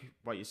 And like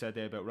what you said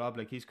there about Rob,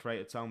 like, he's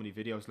created so many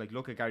videos. Like,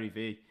 look at Gary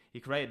V. He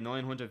created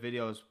 900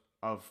 videos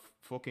of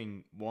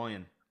fucking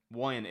wine.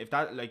 wine, if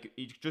that, like,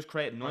 you just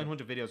created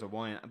 900 videos of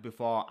wine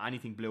before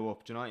anything blew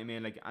up, do you know what I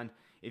mean? Like, and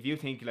if you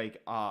think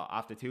like,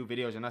 after 2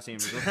 videos you're not seeing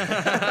results,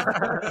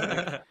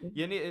 like,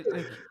 you need,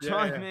 like, do you know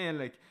what I mean?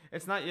 Like,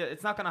 it's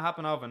not gonna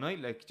happen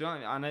overnight, like, do you know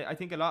what I mean? And I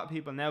think a lot of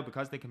people now,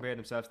 because they compare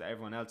themselves to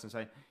everyone else and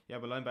say, yeah,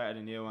 well, I'm better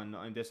than you and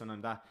I'm this and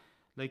I'm that,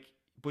 like,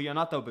 but you're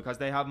not, though, because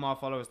they have more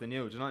followers than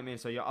you. Do you know what I mean?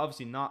 So you're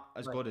obviously not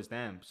as good as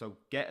them. So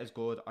get as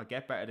good or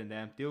get better than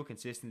them. Do it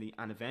consistently,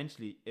 and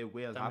eventually it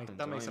will happen.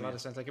 That makes a lot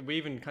of sense. Like, we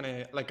even kind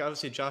of, like,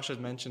 obviously Josh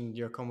had mentioned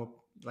your come up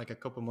like a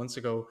couple months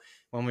ago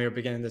when we were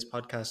beginning this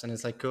podcast, and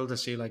it's like cool to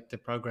see like the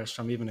progress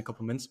from even a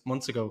couple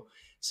months ago,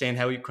 saying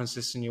how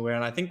consistent you were.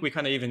 And I think we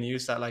kind of even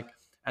used that like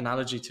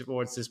analogy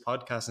towards this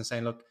podcast and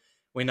saying, look,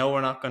 we know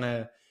we're not going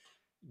to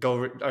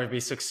go or be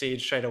succeed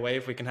straight away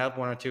if we can help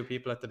one or two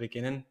people at the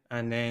beginning,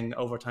 and then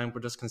over time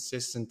we're just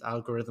consistent.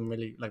 Algorithm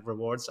really like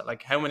rewards that.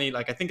 Like, how many,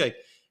 like, I think like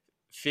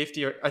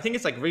 50, or I think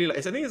it's like really,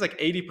 I think it's like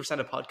 80%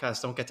 of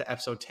podcasts don't get to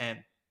episode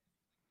 10.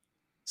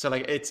 So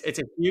like it's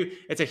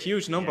a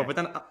huge number. But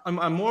then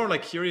I'm more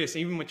like curious,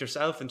 even with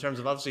yourself, in terms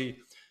of obviously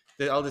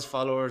all these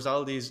followers,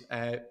 all these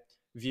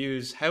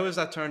views, how has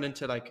that turned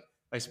into, like,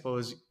 I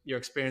suppose, your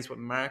experience with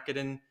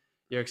marketing,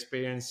 your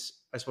experience,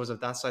 I suppose, of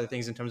that side of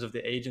things in terms of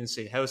the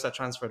agency? How has that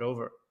transferred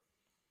over?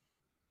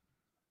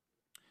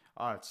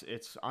 Oh,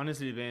 it's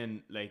honestly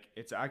been, like,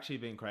 it's actually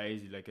been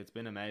crazy. Like, it's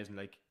been amazing.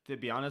 Like, to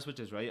be honest, which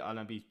is right,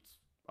 I'll be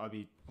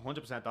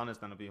 100%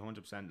 honest, and I'll be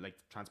 100% like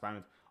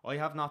transparent. I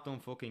have not done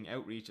fucking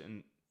outreach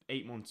in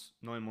 8 months,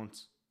 9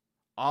 months.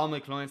 All my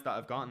clients that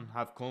I've gotten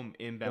have come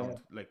inbound.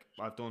 Like,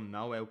 I've done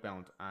no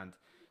outbound, and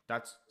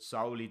that's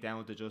solely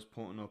down to just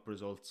putting up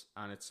results,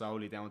 and it's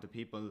solely down to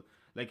people.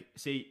 Like,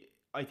 see,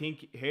 I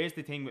think here's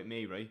the thing with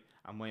me, right,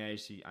 and my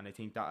agency, and I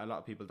think that a lot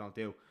of people don't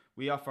do.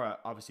 We offer,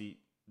 obviously,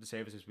 the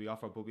services we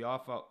offer, but we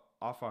offer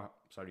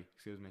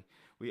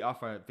we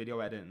offer video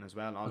editing as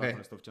well, and all that kind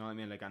of stuff. Do you know what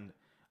I mean? Like, and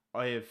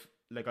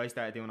I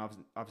started doing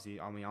obviously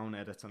on my own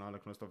edits and all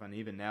that kind of stuff, and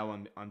even now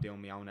I'm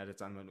doing my own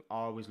edits, and I'm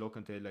always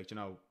looking to, like, you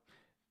know,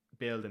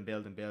 build and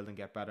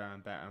get better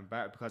and better and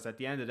better, because at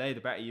the end of the day,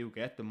 the better you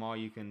get, the more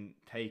you can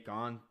take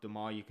on, the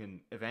more you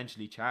can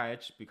eventually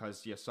charge,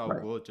 because you're so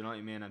good. Do you know what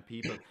I mean? And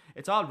people,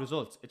 it's all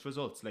results. It's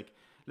results. Like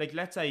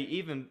let's say,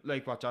 even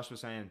like what Josh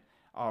was saying,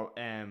 or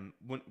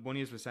one of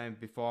you was saying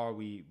before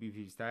we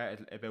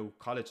started about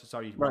college.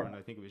 Sorry, Warren,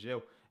 I think it was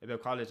you,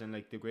 about college and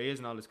like degrees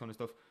and all this kind of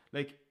stuff.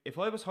 Like, if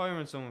I was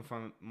hiring someone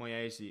from my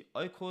agency,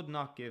 I could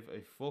not give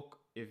a fuck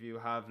if you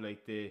have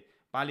like the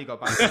Ballygo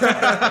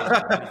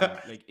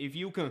back. Like, if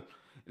you can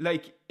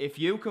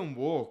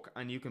work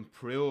and you can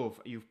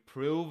you've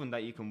proven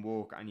that you can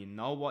work and you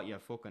know what you're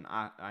fucking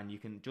at, and you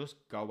can just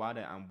go at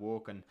it and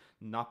work and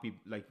not be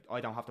like,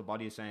 I don't have to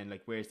bother you saying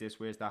like, where's this,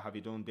 where's that, have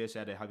you done this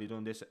edit, have you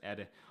done this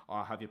edit,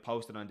 or have you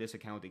posted on this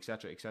account,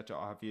 etc.,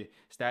 or have you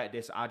started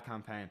this ad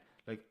campaign.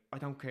 Like, I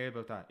don't care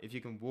about that. If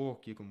you can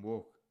work, you can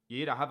work.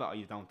 You either have it or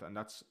you don't, and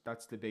that's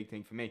the big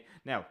thing for me.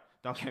 Now,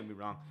 don't get me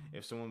wrong.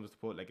 If someone was to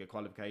put like a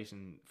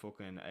qualification,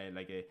 fucking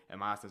like a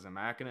master's in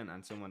marketing,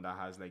 and someone that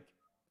has like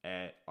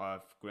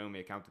I've grown my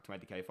account to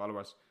 20k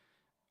followers,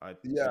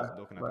 I'd be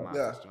looking at the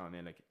masters. Do you know what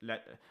I mean?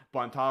 But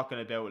I'm talking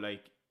about,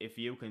 like, if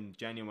you can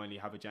genuinely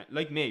have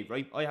like me,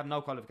 right? I have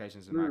no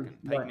qualifications in marketing.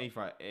 Take me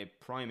for a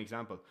prime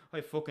example. I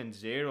have fucking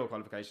zero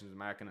qualifications in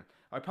marketing.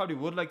 I probably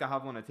would like to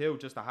have one or two,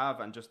 just to have,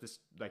 and just to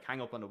like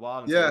hang up on the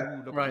wall and say,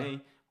 ooh, look at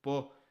me.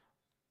 But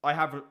I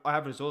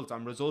have results.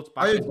 I'm results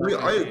back. I agree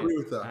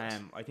with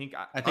that. I think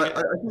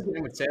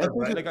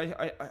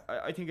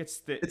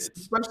it's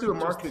especially with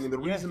marketing, and the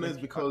reason is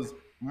because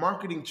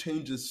marketing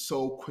changes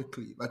so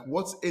quickly. Like,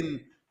 what's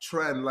in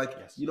trend, like,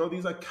 you know,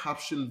 these like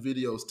caption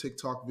videos,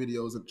 TikTok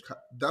videos, and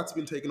that's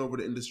been taking over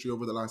the industry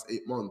over the last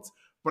 8 months.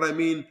 But I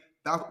mean,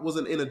 that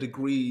wasn't in a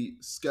degree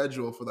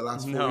schedule for the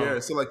last 4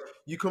 years. So like,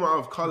 you come out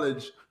of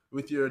college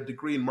with your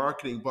degree in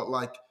marketing, but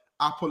like,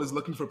 Apple is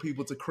looking for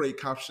people to create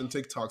caption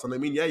TikToks. And I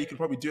mean, yeah, you can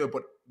probably do it,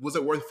 but was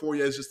it worth 4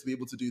 years just to be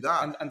able to do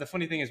that? And the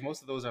funny thing is,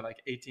 most of those are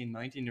like 18,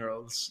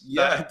 19-year-olds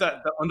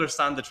that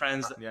understand the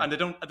trends, and they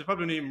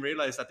probably don't even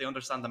realize that they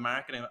understand the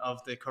marketing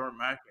of the current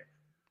market.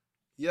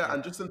 Yeah,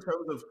 and just in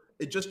terms of,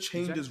 it just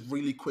changes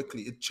really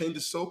quickly. It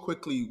changes so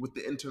quickly with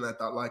the internet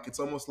that like, it's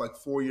almost like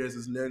 4 years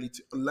is nearly,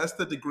 unless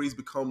the degrees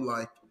become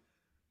like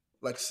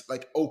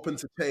open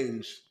to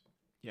change.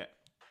 Yeah.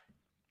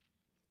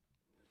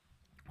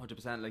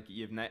 100%. Like,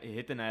 you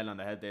hit the nail on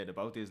the head there.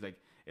 About this, like,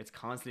 it's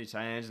constantly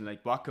changing.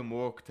 Like, what can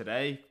work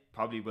today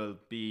probably will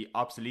be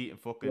obsolete in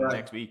fucking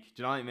next week.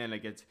 Do you know what I mean?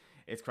 Like,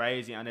 it's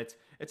crazy, and it's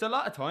a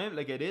lot of time.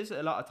 Like, it is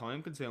a lot of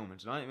time consuming.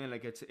 Do you know what I mean?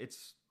 Like,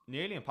 it's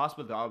nearly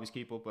impossible to always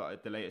keep up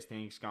with the latest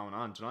things going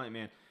on. Do you know what I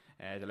mean?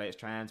 The latest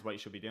trends, what you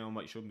should be doing,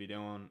 what you shouldn't be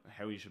doing,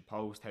 how you should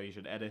post, how you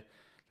should edit.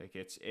 Like,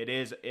 it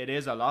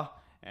is a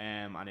lot.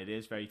 And it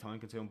is very time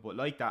consuming, but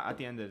like that, at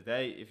the end of the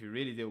day, if you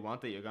really do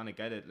want it, you're gonna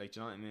get it. Like, do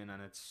you know what I mean?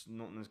 And it's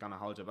nothing is gonna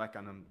hold you back.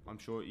 And I'm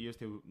sure you used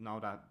to know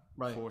that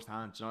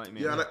firsthand. Do you know what I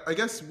mean? Yeah, and I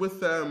guess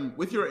with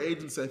your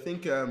agency, I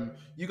think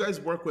you guys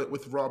work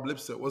with Rob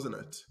Lipset, wasn't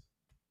it?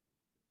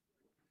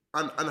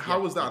 And how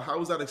Yeah, was that? How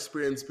was that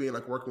experience being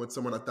like working with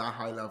someone at that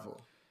high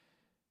level?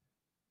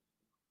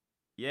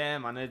 yeah,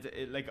 man.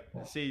 Like,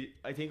 see,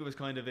 I think it was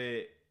kind of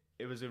it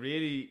was a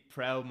really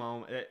proud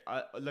moment.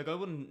 I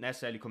wouldn't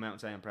necessarily come out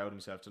and say I'm proud of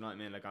myself. Do you know what I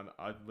mean? Like,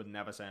 I would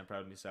never say I'm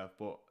proud of myself,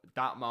 but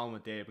that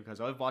moment there, because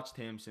I've watched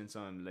him since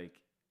I'm like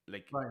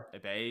Right. a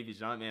baby. Do you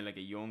know what I mean? Like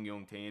a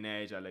young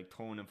teenager, like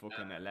turning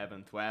fucking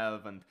 11,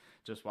 12, and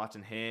just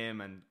watching him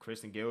and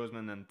Kristen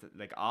Gilsman and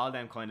like all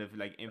them kind of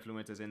like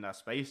influencers in that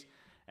space.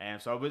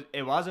 So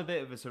it was a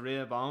bit of a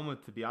surreal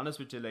moment, to be honest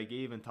with you. Like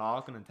even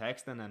talking and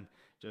texting and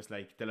just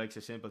like the likes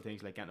of simple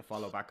things like getting a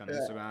follow back on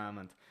Instagram,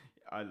 and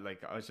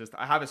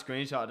I have a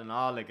screenshot and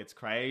all, like it's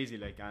crazy,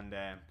 like. And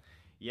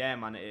yeah,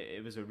 man,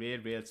 it was a real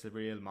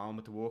surreal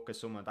moment to work with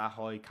someone that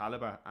high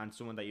caliber and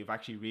someone that you've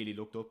actually really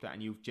looked up to,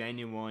 and you've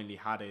genuinely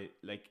had a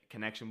like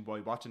connection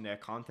by watching their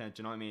content.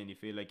 You know what I mean? You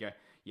feel like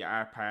you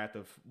are part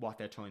of what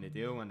they're trying to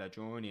do and their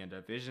journey and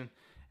their vision.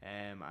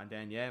 And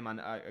then yeah, man,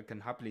 I can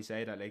happily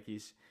say that like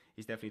he's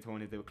definitely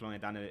turned into a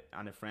client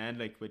and a friend,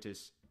 like, which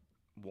is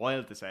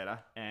wild to say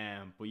that.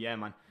 But yeah,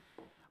 man,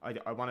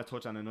 I want to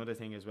touch on another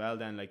thing as well.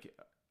 Then, like,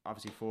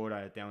 obviously,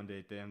 down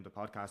the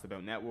podcast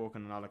about networking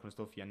and all that kind of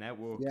stuff. Your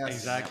network, Yes.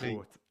 Exactly.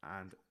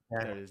 and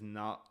Yeah. there is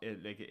not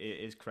it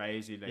is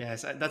crazy. Like,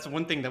 Yes, that's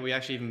one thing that we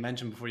actually even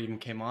mentioned before you even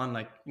came on.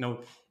 Like,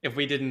 if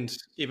we didn't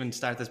even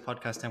start this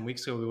podcast 10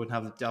 weeks ago, we wouldn't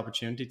have the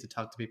opportunity to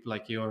talk to people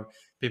like you, or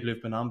people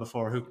who've been on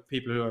before,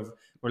 people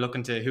we're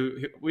looking to, who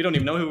we don't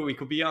even know who we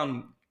could be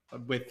on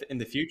with in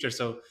the future.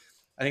 So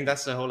I think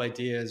that's the whole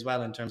idea as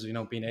well, in terms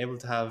of, being able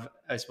to have,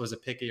 I suppose, a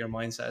pick of your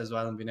mindset as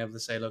well, and being able to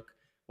say, look,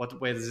 what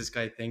way does this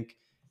guy think?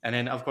 And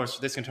then, of course,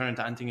 this can turn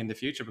into anything in the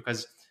future,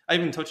 because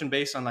I've been touching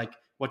base on like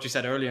what you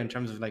said earlier in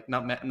terms of like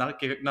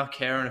not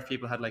caring if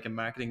people had like a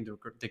marketing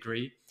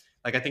degree.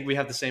 Like, I think we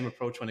have the same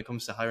approach when it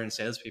comes to hiring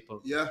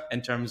salespeople. Yeah.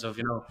 In terms of,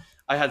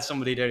 I had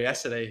somebody there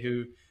yesterday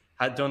who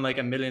had done like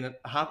a million and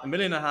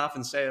a half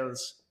in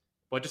sales,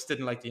 but just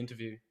didn't like the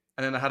interview.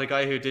 And then I had a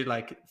guy who did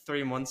like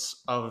 3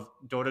 months of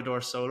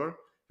door-to-door solar,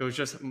 who was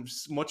just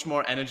much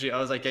more energy. I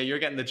was like, yeah, you're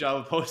getting the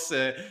job opposed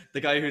to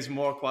the guy who's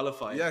more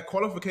qualified. Yeah,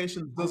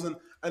 qualifications doesn't,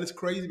 and it's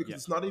crazy because Yeah.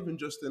 it's not even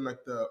just in like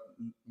the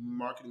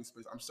marketing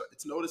space.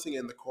 It's noticing it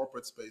in the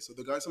corporate space. So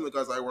some of the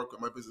guys I work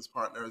with, my business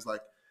partner is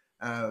like,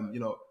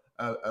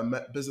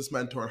 business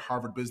mentor at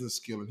Harvard Business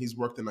School, and he's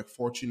worked in like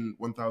Fortune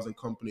 1000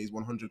 companies,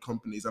 100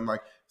 companies, and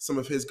like some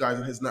of his guys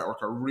in his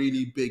network are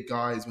really big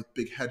guys with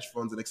big hedge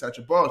funds and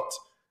etc. But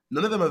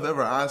none of them have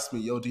ever asked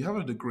me, "Yo, do you have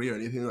a degree or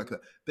anything like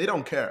that?" They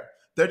don't care.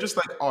 They're just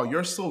like, "Oh,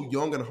 you're so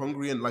young and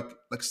hungry," and like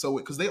so,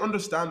 because they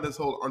understand this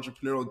whole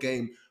entrepreneurial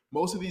game.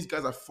 Most of these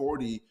guys at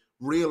 40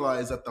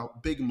 realize that the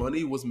big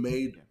money was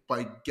made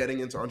by getting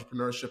into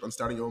entrepreneurship and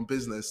starting your own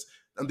business.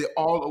 And they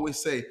all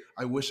always say,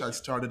 I wish I'd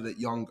started it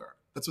younger.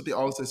 That's what they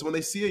all say. So when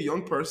they see a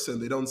young person,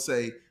 they don't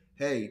say,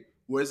 hey,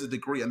 where's the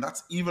degree? And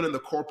that's even in the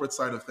corporate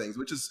side of things,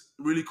 which is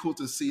really cool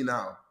to see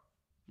now.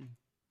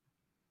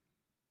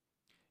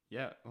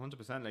 Yeah,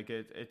 100%. Like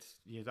it's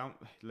you don't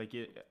like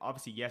it.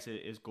 Obviously, yes,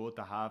 it is good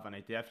to have, and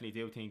I definitely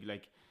do think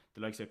like the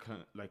likes of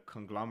like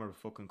conglomerate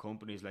fucking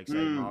companies like say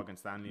Morgan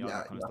Stanley, all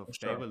that kind of stuff.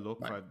 Sure. They will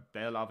look for.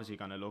 They'll obviously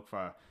gonna look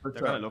for. They're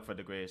sure. gonna look for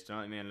degrees. Do you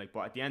know what I mean? Like,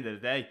 but at the end of the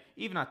day,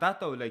 even at that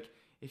though, like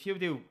if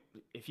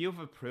you have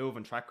a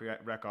proven track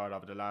record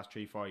over the last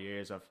 3-4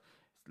 years of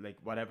like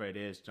whatever it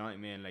is, do you know what I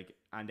mean? Like,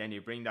 and then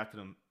you bring that to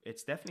them,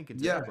 it's definitely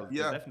considerable.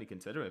 They'll definitely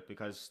consider it,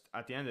 because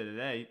at the end of the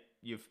day,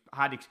 you've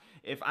had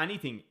if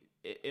anything,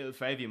 it'll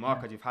favour you more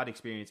because you've had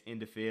experience in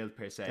the field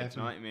per se. Do you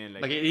know what I mean?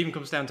 Like it even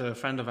comes down to a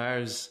friend of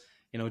ours,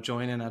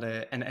 joining at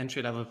an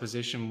entry level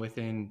position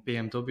within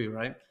BMW,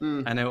 right?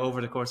 And now over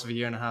the course of a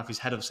year and a half, he's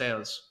head of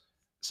sales.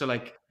 So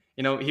like,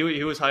 he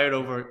was hired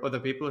over other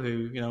people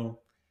who,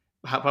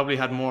 probably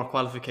had more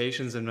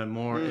qualifications and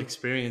more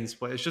experience,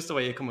 but it's just the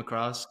way you come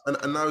across.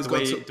 And now he's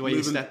the way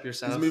you step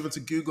yourself. He's moving to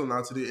Google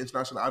now to do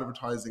international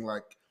advertising,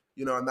 like,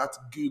 and that's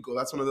Google.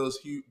 That's one of those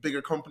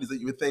bigger companies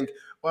that you would think,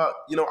 well,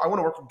 I want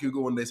to work with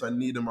Google one day, so I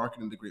need a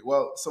marketing degree.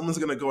 Well, someone's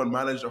going to go and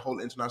manage the whole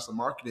international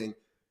marketing.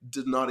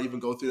 Did not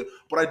even go through it.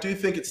 But I do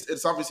think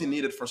it's obviously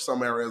needed for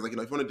some areas. Like, if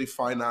you want to do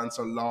finance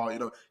or law,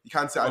 you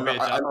can't say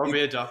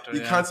be a doctor.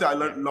 You can't say I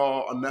learned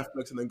law on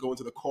Netflix and then go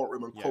into the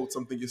courtroom and quote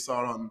something you saw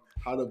on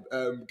How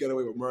to Get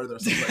Away with Murder or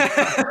something like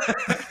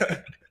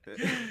that.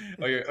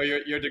 or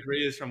your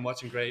degree is from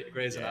watching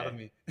Grey's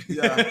Anatomy.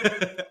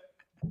 Yeah.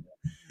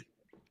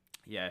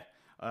 Yeah.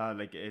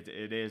 Like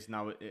it is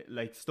now,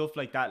 like stuff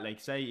like that, like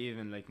say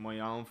even like my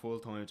own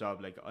full-time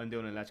job, like I'm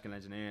doing electrical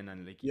engineering,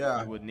 and like you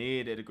would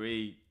need a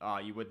degree,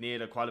 you would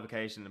need a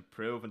qualification and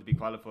proven to be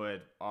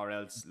qualified, or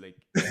else like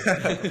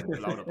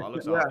blow the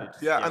bollocks off it.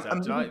 Yeah,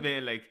 and you know what I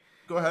mean? Like,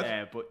 go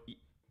ahead. But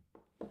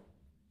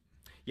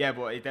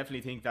I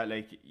definitely think that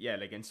like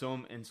in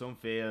some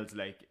fields,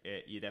 like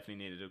you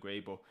definitely need a degree,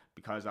 but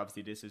because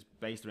obviously this is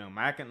based around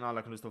marketing and all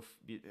that kind of stuff,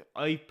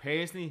 I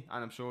personally,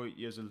 and I'm sure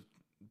you'll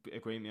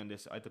agree with me on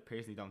this, I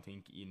personally don't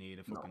think you need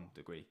a fucking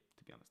degree,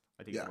 to be honest.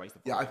 I think it's a waste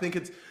of time. I think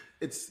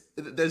it's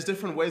there's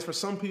different ways. For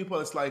some people,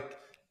 it's like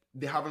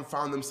they haven't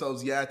found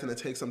themselves yet, and it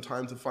takes some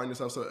time to find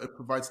yourself. So it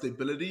provides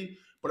stability.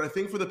 But I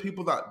think for the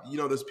people that,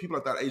 there's people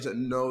at that age that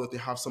know that they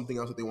have something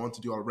else that they want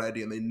to do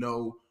already, and they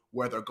know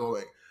where they're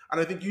going. And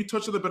I think you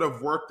touched on a bit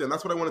of work. Then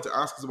that's what I wanted to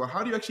ask is about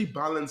how do you actually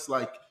balance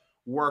like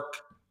work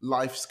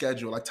life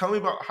schedule? Like, tell me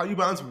about how you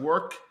balance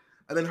work,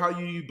 and then how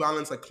you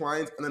balance like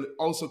clients, and then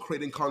also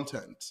creating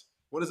content.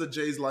 What does a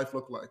Jay's life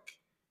look like?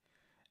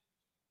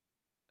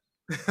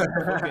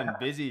 Fucking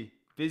busy,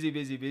 busy,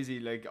 busy,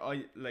 busy.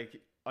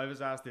 I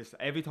was asked this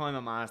every time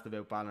I'm asked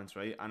about balance,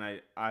 right?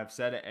 And I've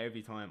said it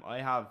every time. I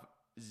have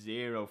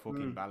zero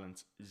fucking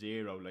balance,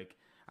 zero. Like,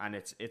 and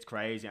it's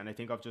crazy. And I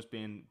think I've just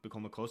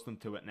become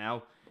accustomed to it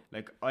now.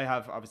 Like, I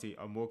have obviously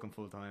I'm working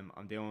full time.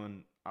 I'm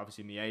doing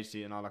obviously my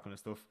AHC and all that kind of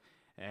stuff.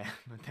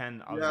 But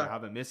then obviously I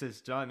have a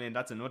missus. Do you know what I mean?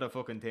 That's another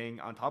fucking thing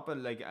on top of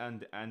like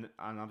and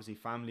obviously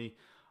family,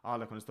 all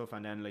that kind of stuff.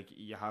 And then like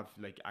you have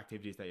like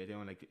activities that you're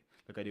doing, like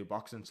I do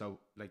boxing, so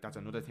like that's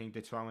another thing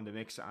to throw in the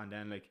mix. And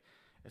then like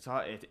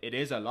it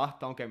is a lot,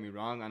 don't get me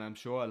wrong, and I'm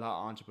sure a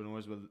lot of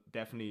entrepreneurs will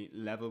definitely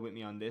level with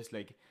me on this.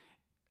 Like,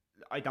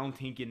 I don't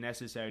think you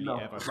necessarily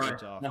ever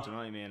switch off. Do you know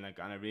what I mean? Like,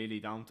 and I really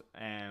don't.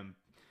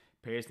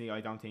 Personally, I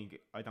don't think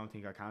I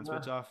can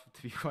switch off.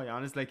 To be quite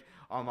honest, like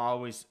I'm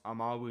always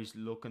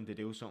looking to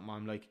do something.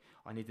 I'm like,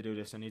 I need to do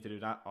this, I need to do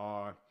that,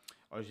 or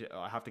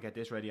I have to get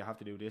this ready, I have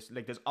to do this.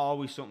 Like, there's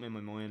always something in my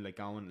mind, like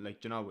going,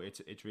 like,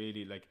 it's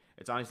really like,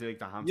 it's honestly like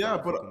the hamster. Yeah,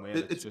 the but fucking wheel.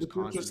 it's Just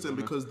constantly interesting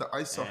running.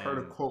 because I heard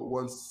a quote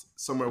once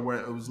somewhere where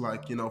it was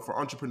like, for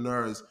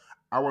entrepreneurs,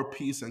 our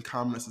peace and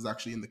calmness is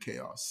actually in the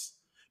chaos.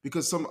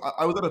 Because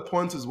I was at a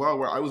point as well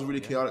where I was really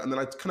chaotic, and then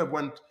I kind of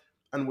went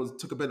and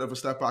took a bit of a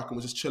step back and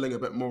was just chilling a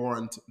bit more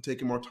and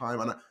taking more time,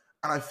 and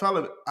I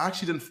felt it. I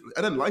actually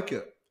didn't like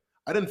it.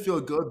 I didn't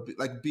feel good,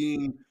 like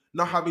being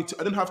not having to.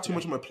 I didn't have too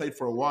much on my plate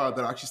for a while.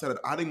 That I actually started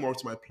adding more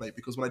to my plate,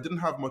 because when I didn't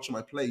have much on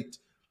my plate,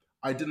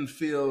 I didn't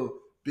feel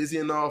busy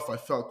enough. I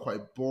felt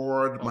quite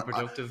bored.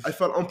 Unproductive. I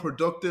felt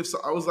unproductive. So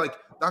I was like,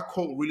 that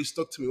quote really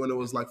stuck to me when it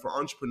was like, for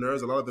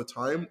entrepreneurs, a lot of the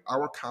time,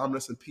 our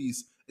calmness and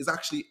peace is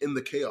actually in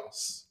the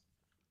chaos.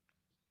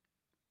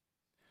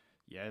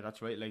 Yeah,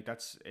 that's right. Like,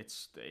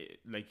 it's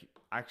like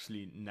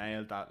actually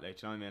nailed that.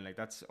 Like, you know what I mean? Like,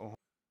 that's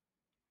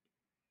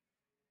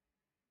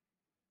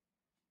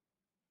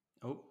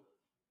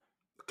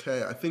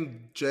Okay, I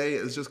think Jay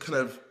is just kind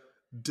of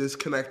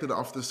disconnected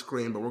off the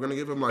screen, but we're gonna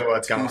give him like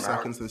What's going 2 on?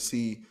 seconds to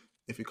see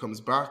if he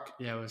comes back.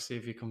 Yeah, we'll see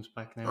if he comes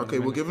back now. Okay,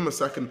 we'll give him a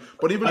second.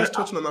 But even just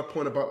touching on that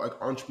point about like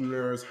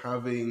entrepreneurs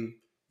having,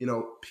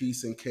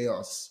 peace and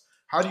chaos,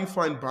 how do you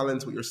find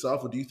balance with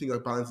yourself, or do you think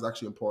that balance is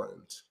actually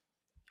important?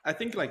 I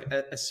think like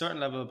a certain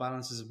level of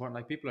balance is important.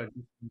 Like people are.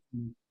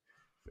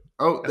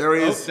 Oh, there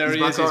he is. There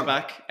he is. on. He's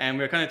back, and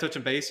we're kind of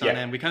touching base on,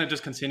 and we kind of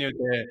just continued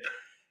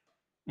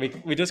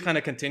we just kind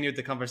of continued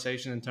the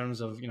conversation in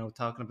terms of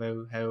talking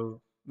about how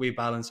we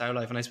balance our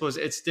life. And I suppose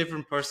it's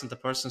different person to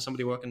person.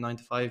 Somebody working 9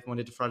 to 5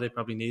 Monday to Friday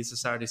probably needs a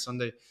Saturday,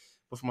 Sunday,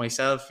 but for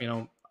myself,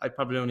 I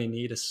probably only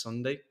need a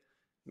Sunday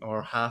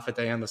or half a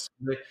day on the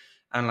Sunday.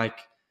 And like,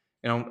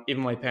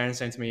 even my parents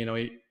saying to me,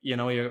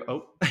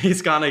 you're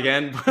he's gone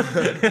again.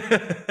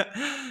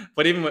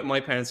 But even with my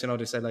parents,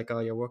 they said like, oh,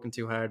 you're working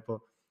too hard. But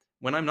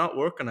when I'm not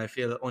working, I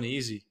feel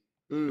uneasy.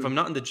 If I'm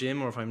not in the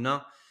gym, or if I'm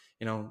not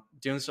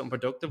doing something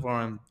productive, or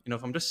I'm,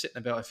 if I'm just sitting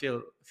about, I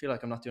feel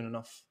like I'm not doing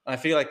enough. And I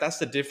feel like that's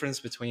the difference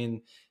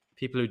between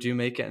people who do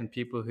make it and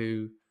people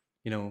who,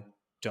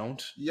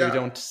 don't. Yeah. Who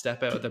don't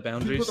step out of the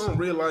boundaries. People don't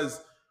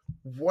realize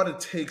what it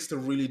takes to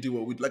really do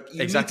what we like.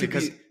 You exactly, need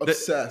to be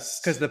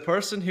obsessed. Because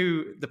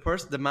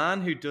the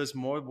man who does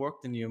more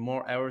work than you,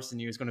 more hours than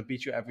you, is going to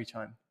beat you every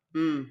time.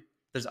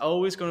 There's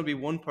always going to be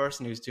one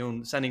person who's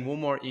sending one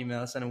more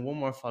email, sending one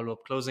more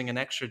follow-up, closing an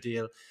extra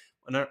deal.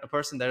 A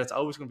person there that's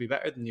always going to be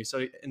better than you.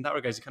 So in that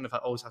regard, you kind of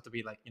always have to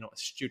be like, a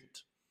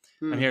student.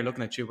 I'm here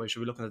looking at you, but I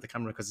should be looking at the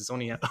camera because it's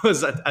only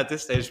us at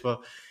this stage. But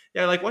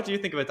yeah, like, what do you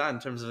think about that in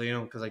terms of,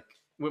 because like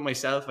with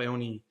myself, I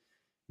only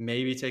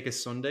maybe take a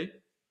Sunday.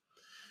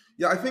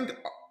 Yeah, I think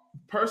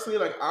personally,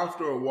 like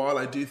after a while,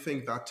 I do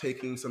think that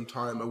taking some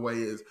time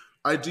away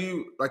I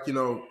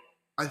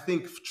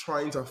think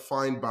trying to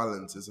find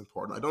balance is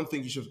important. I don't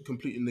think you should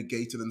completely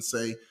negate it and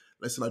say,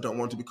 listen, I don't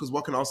want to, because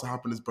what can also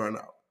happen is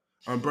burnout.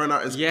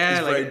 Burnout is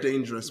very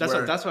dangerous. That's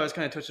what I was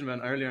kind of touching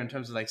on earlier in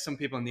terms of like some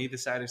people need the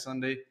Saturday,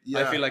 Sunday. Yeah.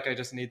 I feel like I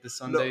just need the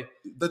Sunday.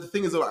 No, the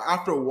thing is, like,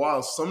 after a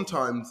while,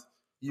 sometimes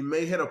you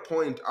may hit a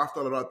point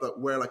after that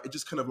where like it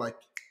just kind of like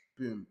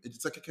boom.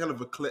 It's like a kind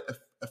of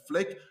a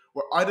flick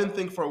where I didn't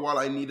think for a while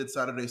I needed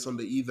Saturday,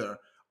 Sunday either.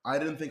 I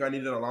didn't think I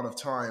needed a lot of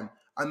time,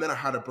 and then I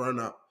had a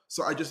burnout.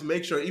 So I just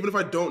make sure, even if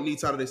I don't need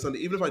Saturday, Sunday,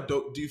 even if I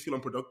do feel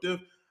unproductive,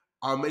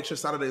 I'll make sure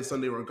Saturday and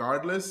Sunday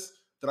regardless,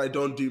 that I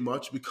don't do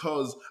much,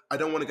 because I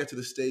don't want to get to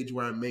the stage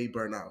where I may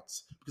burn out,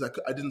 because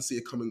I didn't see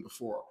it coming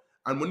before.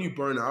 And when you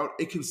burn out,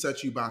 it can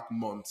set you back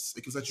months.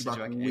 It can set you back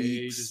weeks.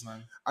 Ages,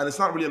 man. And it's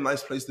not really a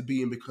nice place to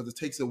be in, because it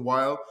takes a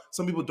while.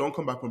 Some people don't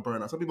come back from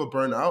burnout. Some people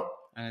burn out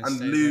and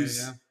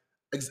lose,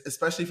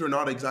 especially if you're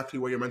not exactly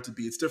where you're meant to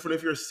be. It's different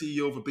if you're a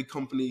CEO of a big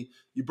company.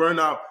 You burn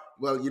out,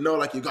 well,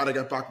 like you got to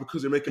get back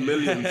because you're making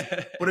millions.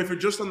 But if you're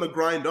just on the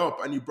grind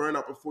up and you burn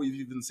out before you've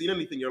even seen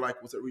anything, you're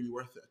like, was it really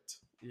worth it?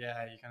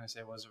 Yeah, you kind of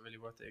say, was it really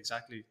worth it?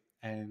 Exactly.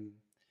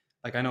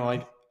 Like I know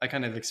I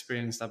kind of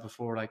experienced that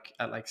before, like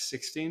at like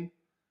 16,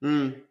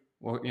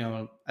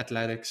 or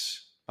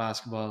athletics,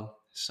 basketball,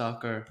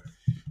 soccer,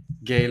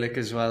 Gaelic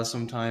as well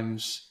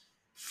sometimes,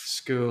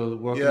 school,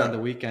 working on the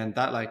weekend.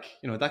 That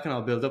that can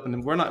all build up,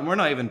 and we're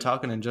not even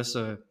talking in just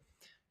a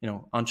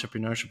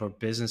entrepreneurship or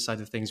business side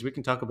of things. We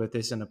can talk about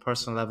this in a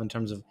personal level in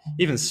terms of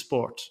even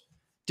sport.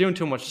 Doing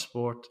too much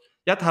sport,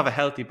 you have to have a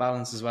healthy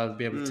balance as well to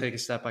be able to take a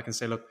step back and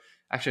say, look,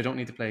 actually I don't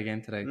need to play a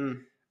game today.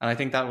 And I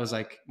think that was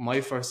like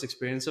my first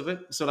experience of it.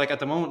 So like at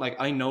the moment, like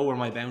I know where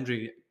my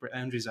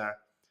boundaries are.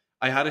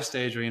 I had a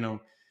stage where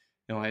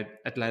I had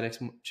athletics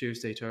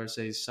Tuesday,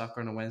 Thursdays,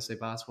 soccer on a Wednesday,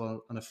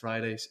 basketball on a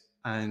Friday,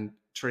 and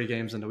 3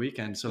 games on the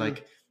weekend. So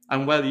like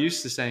I'm well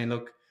used to saying,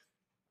 look,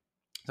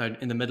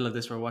 in the middle of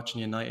this, we're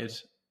watching United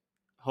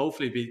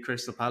hopefully beat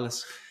Crystal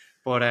Palace,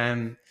 but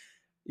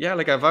yeah,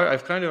 like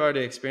I've kind of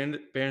already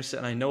experienced it,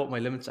 and I know what my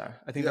limits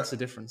are. I think that's the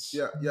difference.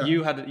 Yeah.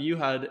 You had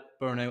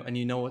burnout, and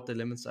you know what the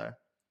limits are.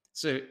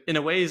 So in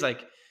a way, it's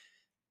like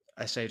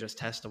I say, just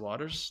test the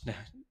waters.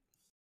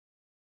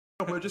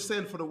 We're just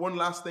saying, for the one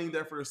last thing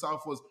there for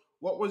yourself was,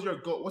 what was your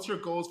goal? What's your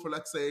goals for,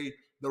 let's say,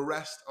 the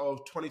rest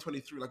of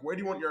 2023? Like, where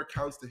do you want your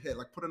accounts to hit?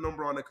 Like, put a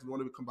number on it because we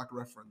want to come back to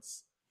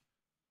reference.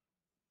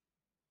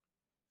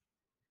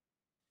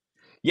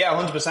 Yeah,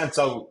 100%.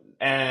 So,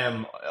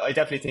 I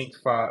definitely think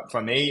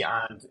for me,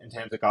 and in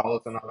terms of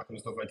goals and all that kind of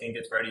stuff, I think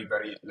it's very,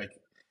 very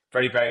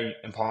very, very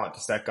important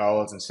to set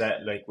goals and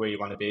set like where you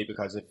want to be,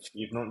 because if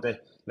you've nothing to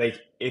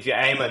if you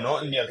aim at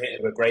nothing, you'll hit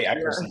it with great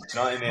accuracy. Do you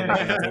know what I mean?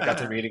 Like, and I think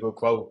that's a really good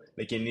quote.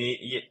 Like you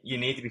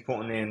need to be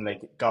putting in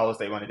like goals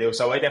that you want to do.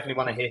 So I definitely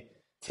want to hit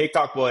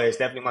TikTok wise.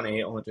 Definitely want to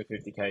hit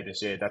 150K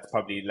this year. That's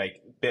probably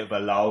like a bit of a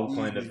low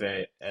kind of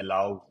a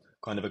low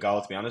kind of a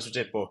goal, to be honest with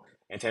you. But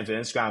in terms of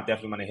Instagram,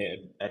 definitely want to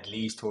hit at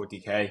least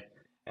 30K.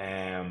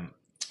 And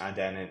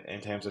then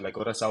in terms of like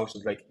other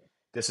socials, like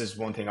this is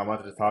one thing I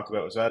wanted to talk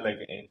about as well. Like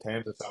in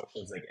terms of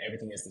socials, like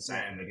everything is the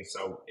same. Like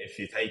so, if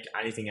you take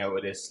anything out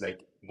of this, like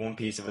one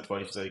piece of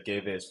advice I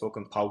give is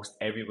fucking post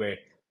everywhere.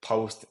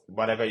 Post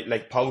whatever,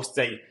 like post.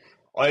 Like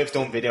I've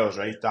done videos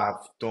right that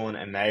have done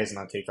amazing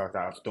on TikTok,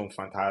 that have done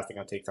fantastic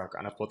on TikTok,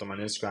 and I've put them on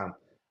Instagram,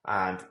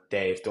 and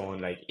they've done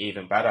like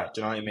even better.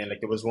 Do you know what I mean? Like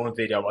there was one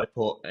video I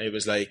put. It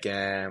was like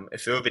a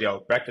food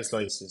video. Breakfast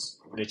slices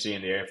literally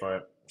in the air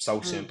for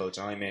so simple.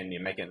 Do you know what I mean? You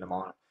make it in the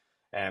morning.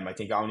 I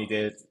think I only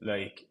did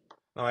like.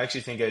 No, I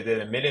actually think I did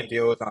 1 million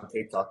views on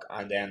TikTok,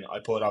 and then I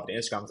put it up to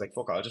Instagram. I was like,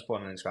 fuck it, I'll just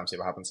put it on Instagram, see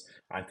what happens.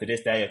 And to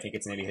this day, I think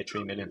it's nearly hit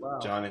 3 million. Wow.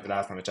 Do you know what I mean? The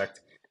last time I checked,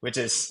 which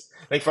is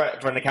like for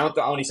an account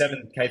that only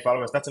 7K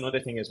followers, that's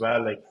another thing as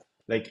well.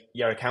 Like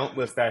your account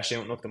will start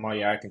shooting up the more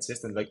you are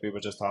consistent. Like we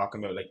were just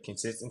talking about, like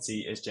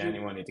consistency is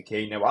genuinely the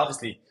key. Now,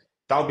 obviously,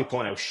 don't be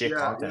putting out shit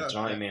content. Do you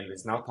know what I mean?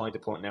 There's no point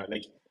of putting out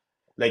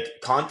like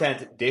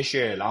content this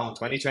year alone.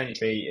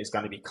 2023 is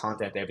going to be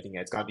content everything.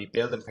 It's going to be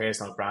building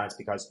personal brands,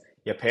 because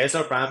your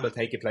personal brand will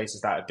take you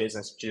places that a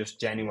business just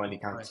genuinely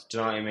can't. Right. Do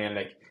you know what I mean?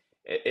 Like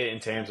in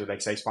terms of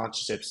like say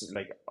sponsorships,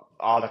 like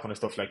all that kind of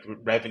stuff, like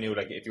revenue.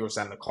 Like if you were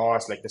selling a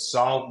course, like there's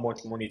so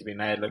much money to be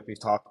made. Like we've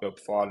talked about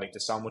before, like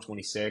there's so much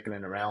money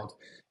circling around.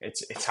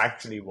 It's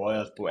actually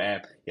wild.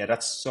 But yeah,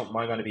 that's something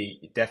I'm going to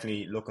be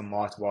definitely looking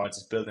more towards,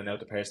 is building out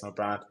the personal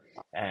brand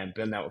and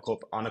building out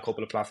a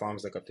couple of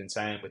platforms, like I've been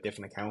saying, with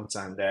different accounts.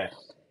 And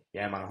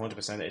yeah, man,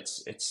 100%.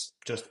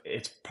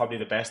 It's probably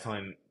the best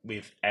time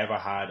we've ever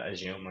had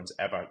as humans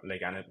ever.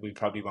 Like, and we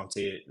probably won't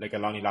see it. Like,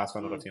 it'll only last for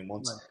another few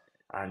months,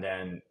 and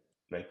then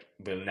like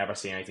we'll never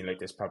see anything like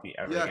this probably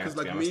ever again. Yeah, because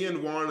like me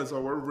and Warren as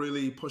well, we're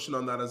really pushing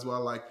on that as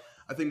well. Like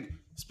I think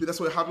that's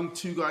why having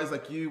two guys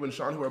like you and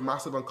Sean who are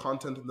massive on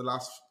content in the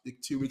last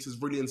 2 weeks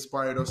has really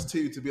inspired us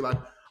too, to be like,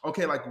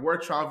 okay, like we're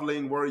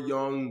traveling, we're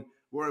young,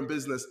 we're in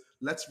business.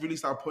 Let's really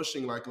start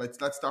pushing. Like let's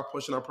start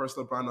pushing our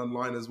personal brand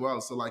online as well.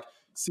 So like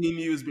seeing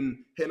you has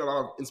been hitting a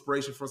lot of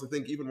inspiration for us. I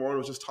think even Warren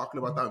was just talking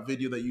about that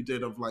video that you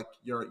did of like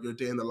your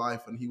day in the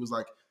life, and he was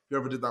like,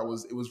 whoever did that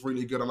it was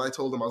really good. And I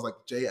told him, I was like,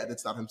 Jay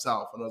edits that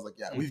himself, and I was like,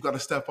 yeah, we've got to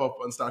step up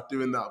and start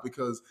doing that,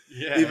 because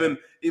even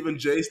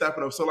Jay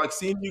stepping up. So like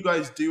seeing you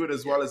guys do it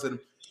as well as an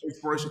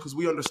inspiration, because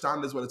we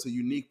understand as well it's a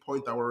unique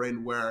point that we're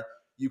in where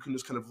you can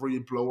just kind of really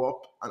blow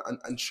up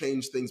and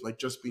change things by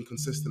just being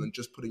consistent and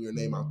just putting your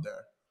name out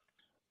there.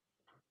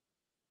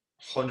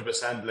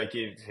 100%. Like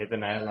you've hit the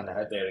nail on the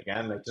head there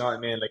again. Like, you know what I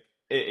mean? Like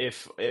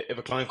if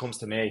a client comes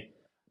to me,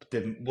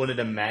 one of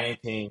the main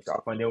things, or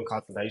if I do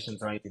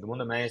consultations or anything,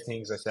 one of the main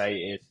things I say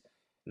is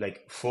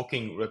like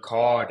fucking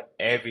record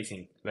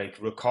everything. Like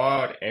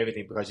record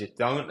everything, because you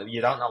don't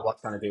know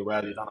what's gonna do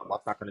well, you don't know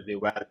what's not gonna do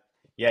well.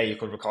 Yeah, you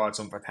could record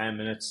something for 10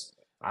 minutes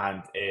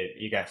and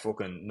you get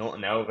fucking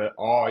nothing out of it,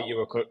 or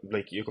you could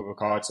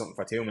record something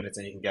for 2 minutes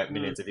and you can get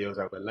millions of views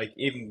out of it. Like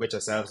even with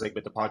yourselves, like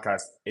with the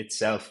podcast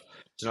itself,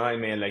 do you know what I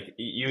mean? Like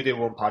you do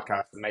one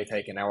podcast, it may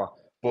take an hour,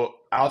 but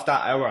out of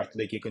that hour,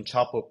 like you can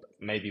chop up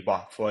maybe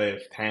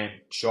 5, 10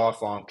 short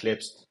form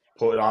clips,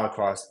 put it all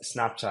across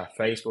Snapchat,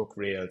 Facebook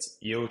Reels,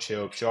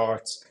 YouTube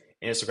Shorts,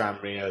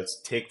 Instagram Reels,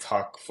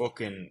 TikTok,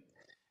 fucking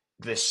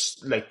this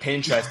like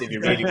Pinterest if you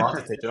really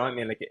wanted to. Do you know what I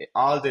mean? Like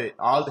all the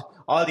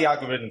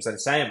algorithms are the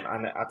same,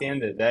 and at the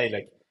end of the day,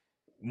 like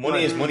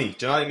money is money.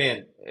 Do you know what I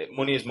mean?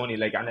 Money is money.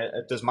 Like, and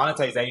there's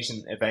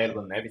monetization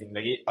available and everything.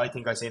 Like, I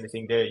think I seen the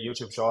thing there.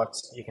 YouTube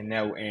Shorts, you can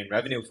now earn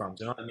revenue from.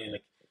 Do you know what I mean?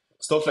 Like,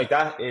 stuff like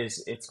that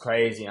it's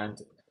crazy. And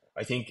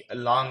I think a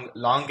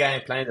long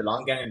game, playing the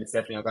long game, it's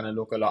definitely going to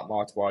look a lot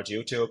more towards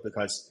YouTube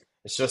because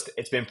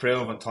it's been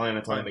proven time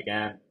and time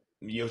again.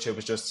 YouTube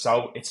is just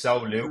it's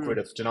so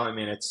lucrative. Do you know what I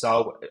mean? It's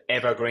so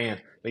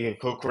evergreen. Like you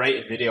could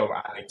create a video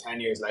and like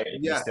 10 years later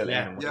you still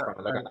earn money from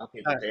it. Like I know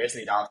people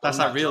personally that have done That's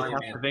that that, real do you know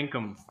what I mean? passive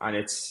income.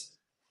 And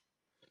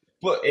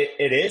but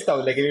it is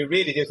though, like if you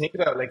really do think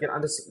about it, like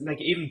and it's like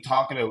even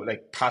talking about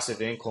like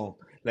passive income,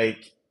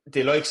 like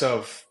the likes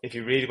of if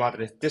you really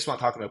wanted to this one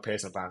talking about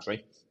personal brands,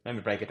 right? Let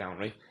me break it down,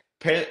 right?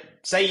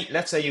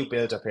 Let's say you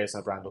build a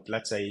personal brand up,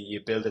 let's say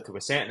you build it to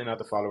a certain amount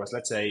of followers,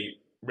 let's say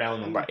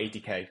round number 80k.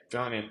 Do you know what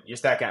I mean? You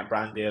start getting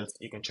brand deals,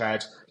 you can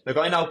charge like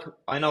I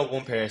know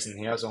one person,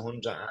 he has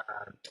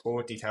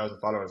 140,000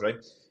 followers, right?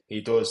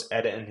 He does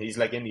editing, he's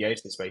like in the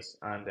agency space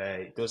and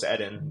he does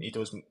editing, he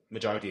does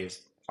majority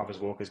of his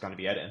work is going to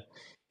be editing.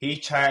 He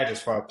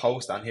charges for a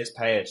post on his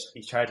page,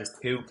 he charges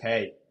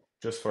 2k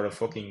just for a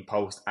fucking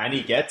post and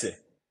he gets it.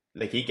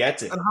 Like he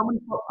gets it. And how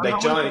many?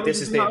 Like Johnny, this followers is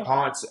does he the have?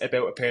 importance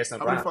about a personal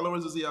How many brand.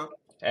 followers does he have?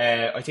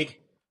 I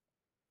think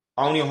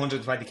only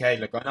 120k.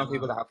 Like I know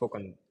people that have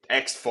fucking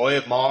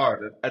X5 more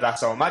than that.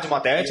 So imagine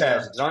what they're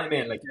charging. Do you know what I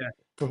mean? Like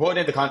to put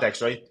it into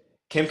context, right?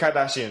 Kim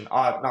Kardashian,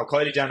 no,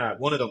 Kylie Jenner,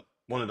 one of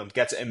them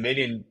gets $1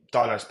 million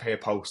per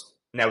post.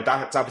 Now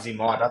that's obviously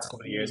more. That's a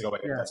couple of years ago.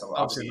 That's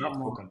obviously it's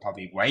fucking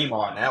probably way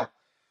more now. Do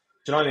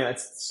you know what I mean?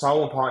 It's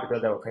so important to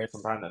build out a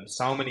personal brand, and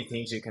so many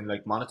things you can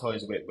like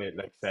monetize with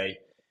like say.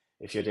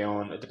 If you're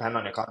doing, depending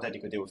on your content,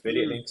 you could do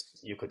affiliate links,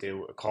 you could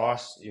do a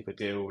course, you could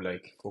do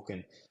like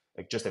fucking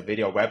like just a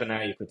video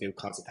webinar, you could do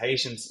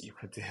consultations, you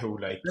could do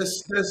like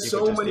There's you so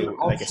could just many do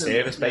like a options.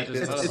 service based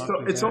business.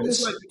 It's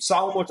almost like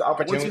So much once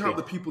opportunity. you have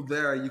the people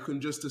there, you can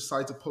just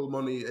decide to pull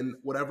money in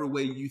whatever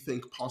way you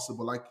think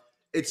possible. Like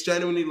it's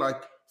genuinely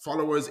like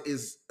followers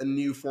is a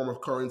new form of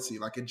currency.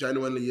 Like it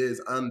genuinely is,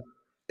 and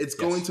it's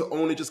going to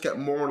only just get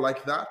more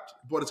like that.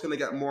 But it's going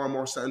to get more and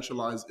more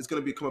centralized. It's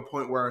going to become a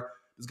point where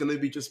there's going to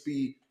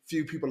be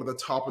few people at the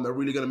top, and they're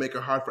really going to make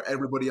it hard for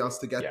everybody else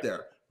to get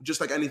there.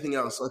 Just like anything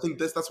else. So I think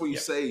that's what you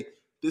say.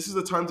 This is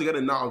the time to get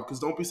it now, because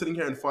don't be sitting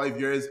here in 5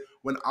 years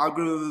when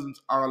algorithms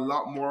are a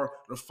lot more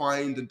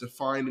refined and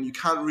defined, and you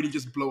can't really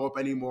just blow up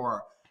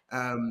anymore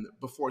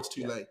before it's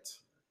too late.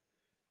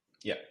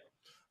 Yeah.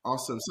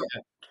 Awesome. So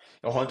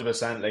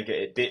 100%. Like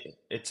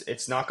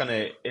it's not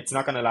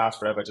gonna last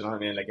forever. Do you know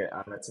what I mean? Like,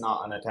 and it's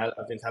not. And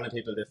I've been telling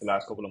people this the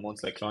last couple of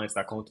months. Like clients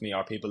that come to me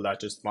or people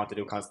that just want to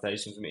do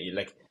consultations with me.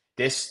 Like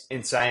this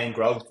insane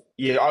growth,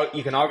 you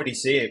can already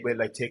see it with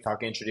like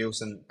TikTok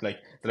introducing like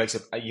the likes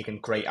of you can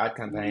create ad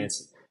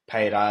campaigns,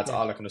 paid ads,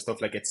 all that kind of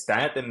stuff. Like it's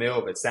starting to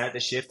move. It's starting to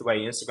shift the way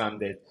Instagram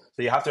did.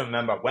 So you have to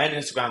remember when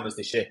Instagram was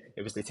the shit,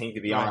 it was the thing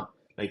to be on.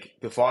 Like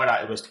before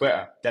that, it was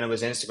Twitter, then it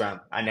was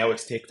Instagram, and now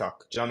it's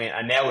TikTok. Do you know what I mean?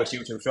 And now it's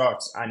YouTube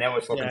Shorts, and now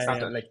it's fucking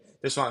Snapchat. Like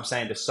this is what I'm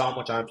saying. There's so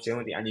much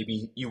opportunity, and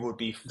you would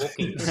be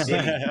fucking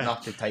silly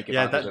not to take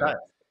advantage of it.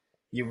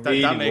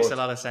 That makes a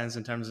lot of sense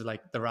in terms of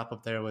like the wrap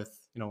up there with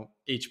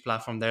each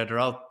platform there. They're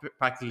all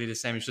practically the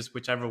same. It's just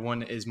whichever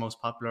one is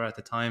most popular at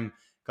the time.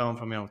 Going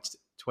from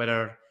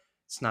Twitter,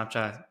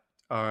 Snapchat,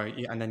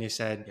 and then you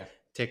said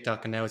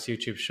TikTok, and now it's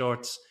YouTube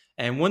Shorts.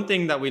 And one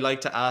thing that we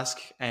like to ask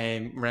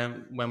when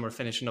we're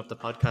finishing up the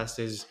podcast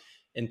is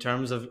in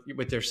terms of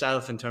with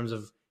yourself, in terms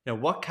of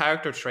what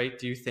character trait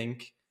do you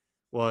think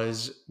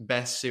was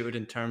best suited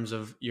in terms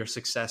of your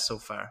success so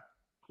far?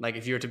 Like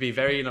if you were to be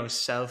very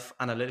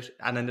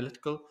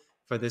analytical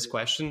for this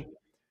question,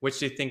 which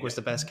do you think was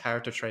the best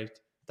character trait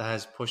that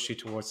has pushed you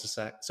towards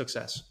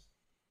success?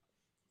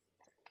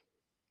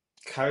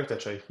 Character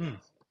trait.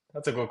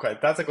 That's a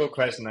good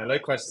question. I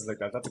like questions like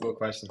that. That's a good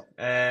question.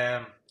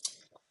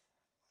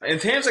 In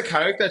terms of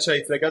character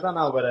traits, like I don't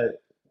know whether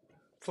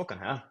fucking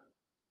hell.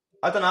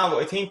 I don't know.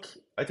 I think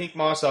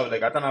more so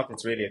like I don't know if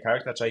it's really a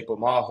character trait, but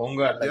more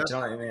hunger. Like do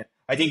you know what I mean?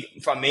 I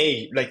think for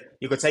me, like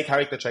you could say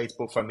character traits,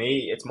 but for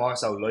me, it's more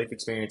so life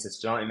experiences.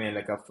 Do you know what I mean?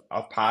 Like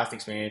of past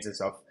experiences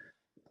of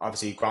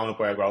obviously growing up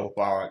where I grew up,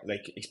 or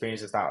like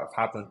experiences that have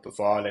happened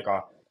before, like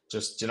or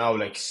just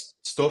like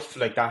stuff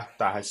like that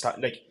has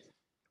like.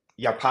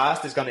 Your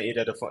past is gonna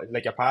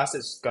your past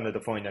is gonna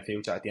define your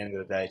future at the end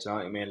of the day. Do you know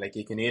what I mean? Like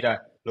you can either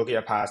look at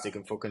your past, you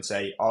can fucking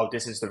say, "Oh,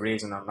 this is the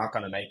reason I'm not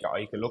gonna make it," or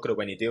you can look at it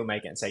when you do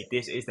make it and say,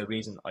 "This is the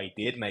reason I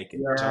did make it."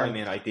 Do you know what I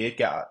mean? I did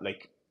get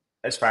like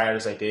as far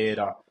as I did,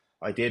 or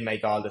I did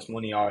make all this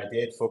money, or I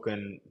did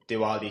fucking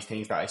do all these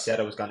things that I said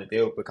I was gonna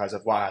do because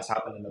of what has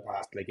happened in the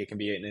past. Like it can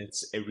be, and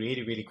it's a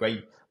really, really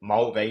great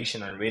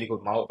motivation and really good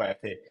motivator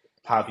to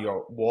have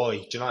your why.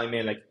 Do you know what I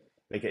mean? Like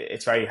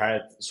it's very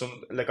hard.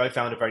 I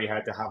found it very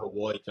hard to have a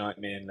why. Do you know what I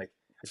mean? Like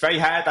it's very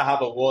hard to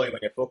have a why when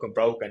you're fucking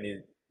broke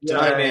and Do you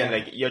know what I Yeah, mean? yeah,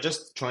 Like you're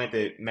just trying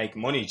to make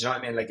money. Do you know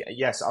what I mean? Like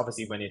yes,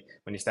 obviously when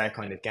you start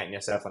kind of getting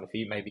yourself on the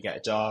feet, maybe get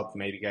a job,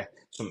 maybe get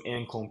some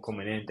income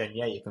coming in, then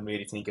yeah, you can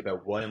really think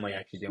about why am I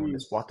actually doing Mm,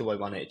 this? What do I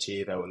want to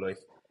achieve out of life?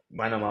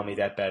 When I'm on my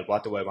deathbed,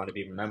 what do I want to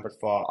be remembered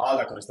for? All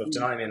that kind of stuff. Do you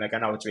mm. know what I mean? Like I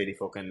know it's really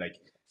fucking like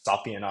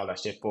soppy and all that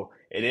shit, but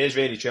it is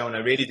really true, and I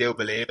really do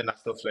believe in that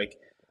stuff. Like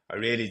I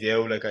really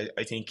do. Like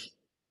I think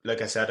like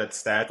I said at the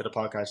start of the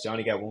podcast, you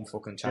only get one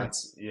fucking yeah,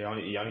 chance. You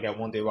only get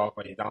one day off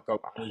when you don't go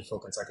any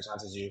fucking second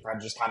chances. You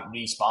just can't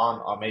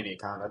respawn, or maybe you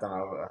can. I don't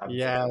know. I haven't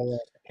yeah, fucking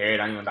yeah. heard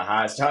anyone that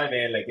has. Do you know what I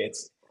mean? Like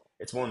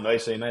it's one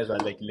life, so you may as well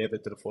like live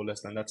it to the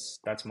fullest. And that's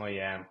my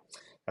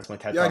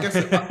TED Yeah, I talk.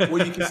 guess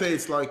what you can say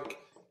it's like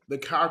the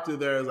character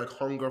there is like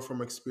hunger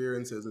from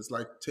experiences. It's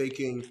like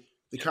taking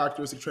the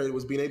characteristic trait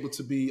was being able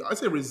to be, I'd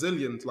say,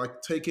 resilient,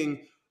 like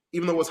taking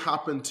even though what's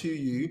happened to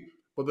you,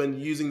 but then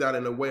using that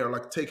in a way, or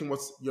like taking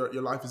what's your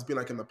life has been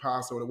like in the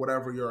past or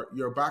whatever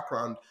your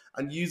background,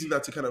 and using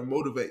that to kind of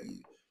motivate you.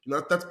 You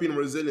know, that's being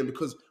resilient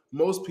because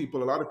most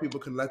people, a lot of people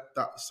can let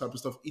that type of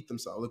stuff eat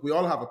themselves. Like we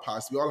all have a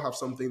past, we all have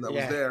something that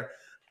was Yeah. there,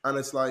 and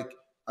it's like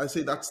I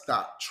say that's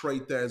that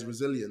trait there is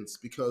resilience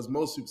because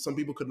some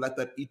people could let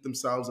that eat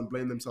themselves and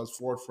blame themselves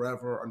for it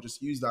forever and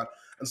just use that.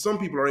 And some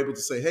people are able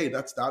to say, hey,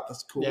 that's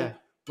cool, Yeah.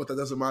 but that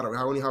doesn't matter.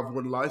 I only have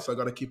one life, so I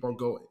got to keep on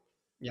going.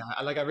 Yeah,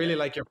 I really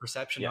like your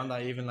perception Yeah. on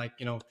that. Even like,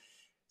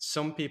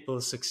 some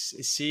people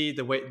see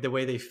the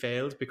way they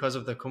failed because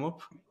of their come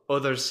up.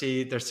 Others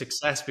see their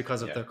success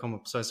because of Yeah. their come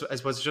up. So I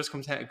suppose it just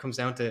comes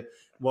down to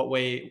what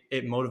way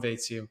it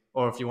motivates you,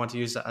 or if you want to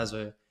use that as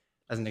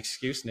an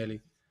excuse,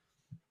 nearly.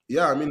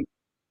 Yeah, I mean,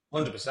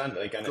 100%.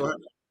 Like go ahead.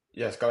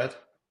 yes, go ahead.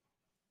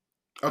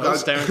 Oh,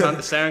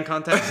 Okay. staring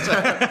contest.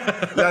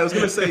 Yeah, I was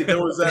gonna say there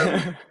was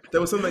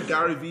something that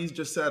Gary Vee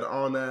just said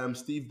on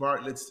Steve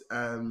Bartlett's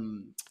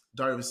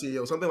Diary of a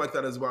CEO, something like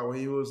that as well, where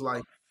he was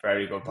like,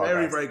 Very good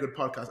very, podcast. very good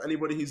podcast.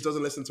 Anybody who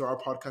doesn't listen to our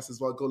podcast as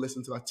well, go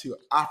listen to that too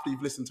after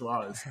you've listened to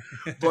ours.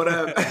 But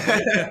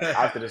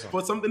After this one.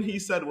 but something he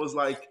said was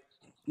like,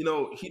 he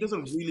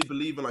doesn't really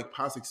believe in like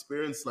past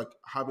experience, like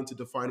having to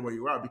define where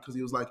you are, because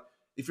he was like,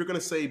 if you're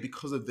gonna say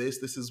because of this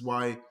is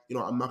why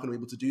I'm not gonna be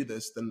able to do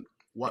this, then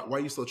why are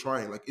you still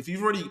trying? Like if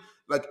you've already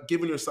like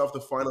given yourself the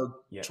final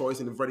Yeah. choice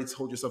and you've already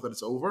told yourself that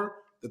it's over,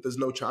 that there's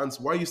no chance,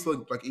 why are you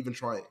still like even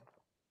trying?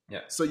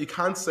 Yeah. So you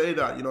can't say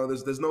that,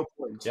 there's no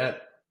point. Yeah.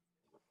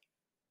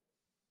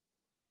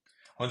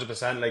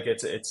 100%. Like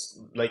it's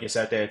like you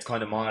said there, it's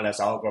kind of more or less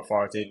over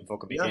for it to even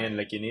fucking Yeah. begin.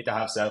 Like you need to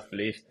have self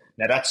belief.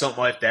 Now that's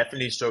something I've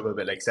definitely struggled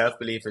with. Like self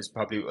belief is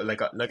probably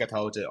like I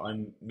told you,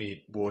 I'm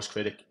my worst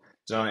critic.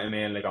 Do you know what I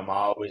mean? Like I'm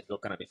always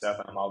looking at myself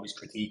and I'm always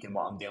critiquing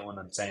what I'm doing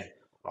and saying,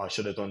 "Oh, I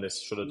should have done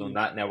this, should have done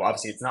that." Now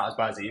obviously it's not as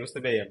bad as it used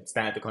to be. I'm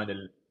starting to kind of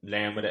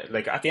learn with it.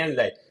 Like at the end of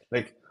the day,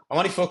 like I'm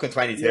only fucking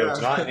 22. Yeah. Do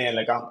you know what I mean?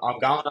 Like I'm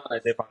going on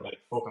as if I'm like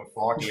fucking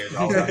 40 years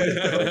old.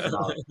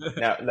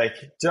 Now, like,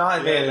 do you know what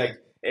I mean? Like.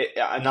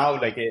 I know,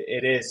 like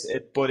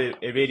but it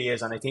really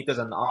is, and I think there's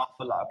an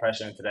awful lot of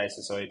pressure in today's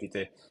society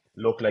to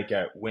look like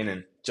you're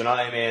winning. Do you know what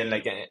I mean?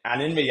 Like,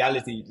 and in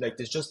reality, like,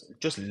 there's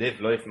just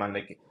live life, man.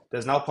 Like,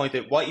 there's no point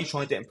that what are you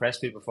trying to impress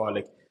people for?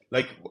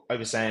 Like I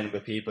was saying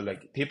with people,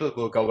 like, people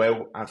will go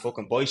out and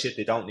fucking buy shit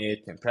they don't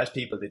need to impress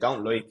people they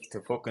don't like to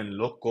fucking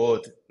look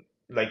good.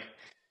 Like,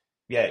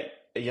 yeah,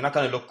 you're not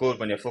gonna look good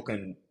when you're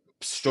fucking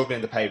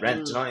struggling to pay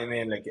rent. Do you know what I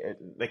mean?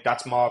 Like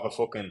that's more of a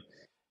fucking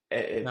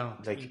No.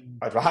 like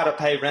I'd rather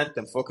pay rent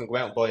than fucking go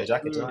out and buy a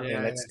jacket. Do you know what I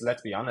mean? Yeah,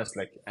 Let's be honest.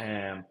 Like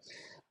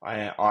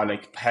or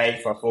like pay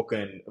for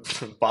fucking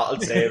bottle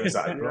savers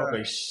at a club.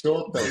 Like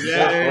shut the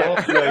fuck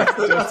up.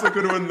 Like That's a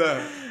good one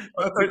there.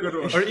 That's a good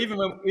one. Or even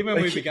when we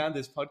Like- began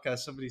this podcast,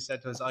 somebody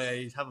said to us, "Oh yeah,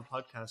 you have a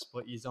podcast,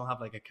 but you don't have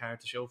like a car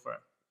to show for it."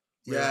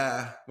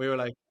 Yeah. We were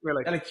like,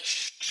 like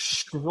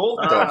shut the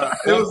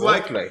It was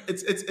fuck like up,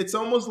 it's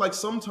almost like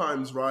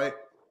sometimes, right?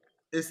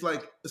 It's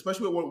like,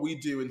 especially with what we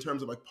do in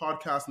terms of like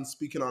podcasts and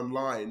speaking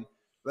online,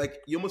 like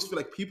you almost feel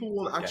like people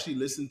won't actually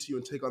listen to you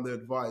and take on their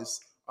advice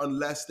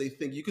unless they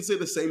think you could say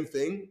the same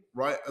thing,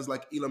 right? As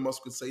like Elon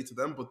Musk would say to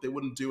them, but they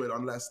wouldn't do it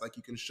unless like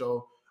you can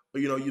show,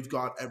 you've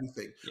got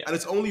everything. Yeah. And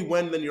it's only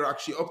when then you're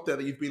actually up there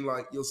that you've been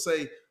like, you'll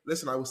say,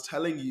 listen, I was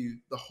telling you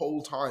the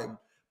whole time,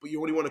 but you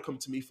only want to come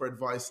to me for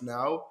advice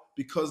now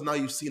because now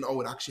you've seen,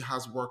 it actually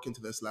has worked into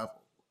this level.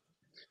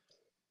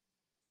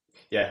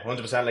 Yeah,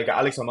 100%. Like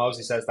Alex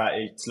Hormozy says that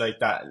it's like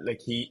that.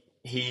 Like he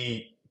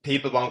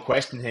people won't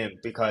question him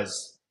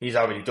because he's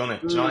already done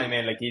it. Do you know what I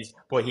mean? Like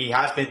but he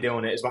has been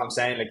doing it. Is what I'm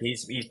saying. Like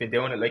he's been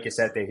doing it. Like you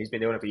said, there, he's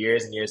been doing it for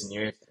years and years and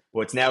years.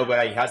 But it's now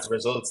where he has the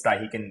results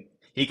that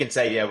he can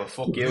say, yeah, well,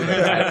 fuck you. Like,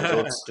 I have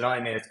results. Do you know what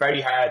I mean? It's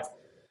very hard.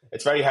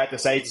 It's very hard to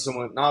say to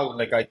someone, no,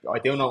 like I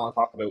do know what I'm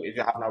talking about if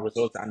you have no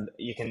results, and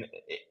you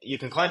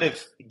can kind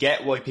of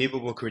get why people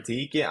will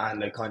critique you and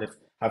like kind of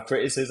have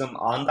criticism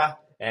on that.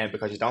 And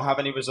because you don't have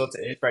any results,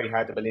 it's very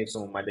hard to believe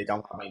someone when they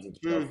don't have anything to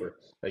show for it.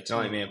 Like, do you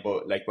know what I mean?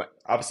 But like,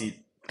 obviously,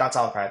 that's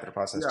all part of the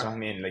process. Do you Yeah. know what I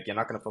mean? Like, you're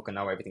not gonna fucking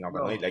know everything No.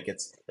 overnight. Like,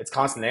 it's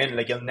constant learning.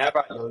 Like, you'll never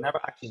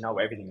actually know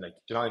everything. Like,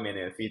 do you know what I mean?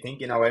 If you think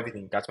you know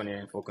everything, that's when you're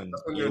in fucking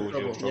That's when you're in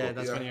trouble. huge trouble. Yeah,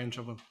 that's Yeah. when you're in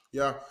trouble.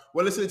 Yeah.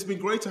 Well, listen, it's been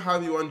great to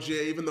have you on,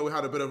 Jay. Even though we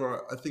had a bit of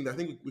a thing, I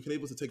think we can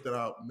able to take that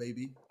out.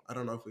 Maybe I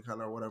don't know if we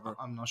can or whatever.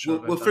 I'm not sure.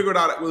 We'll figure it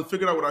out. We'll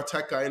figure it out with our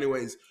tech guy,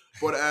 anyways.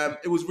 But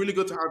it was really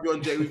good to have you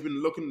on, Jay. We've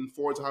been looking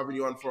forward to having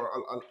you on for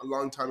a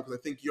long time because I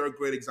think you're a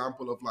great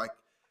example of like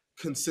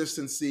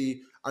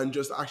consistency and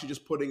just actually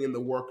just putting in the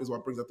work is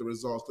what brings out the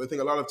results. I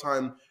think a lot of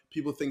time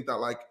people think that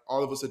like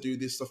all of us that do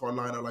this stuff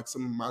online are like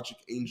some magic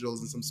angels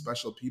and some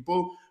special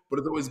people, but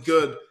it's always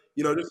good,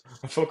 you know, just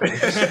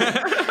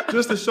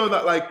just to show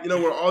that like, you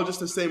know, we're all just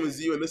the same as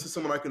you, and this is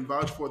someone I can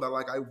vouch for that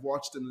like I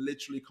watched and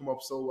literally come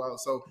up so well.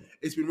 So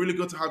it's been really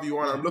good to have you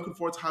on. I'm looking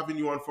forward to having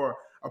you on for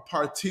a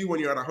part 2 when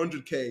you're at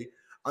 100k.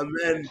 And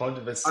then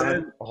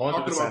 100%,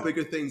 talking about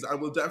bigger things.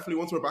 And we'll definitely,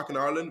 once we're back in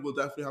Ireland, we'll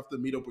definitely have to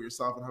meet up with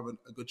yourself and have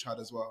a good chat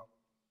as well.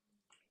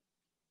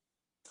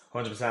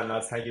 100%,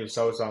 lads. Thank you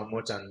so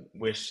much, and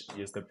wish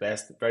you the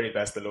best, very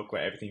best of luck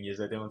with everything.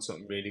 You're doing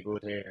something really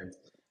good here,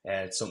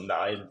 and it's something that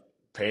I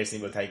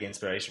personally will take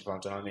inspiration from.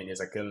 Do you know what I mean?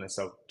 You're killing it,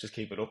 so just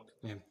keep it up.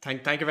 Yeah.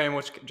 Thank you very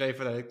much, Jay,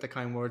 for the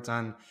kind words,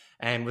 and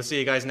we'll see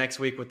you guys next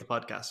week with the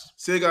podcast.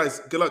 See you guys.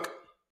 Good luck.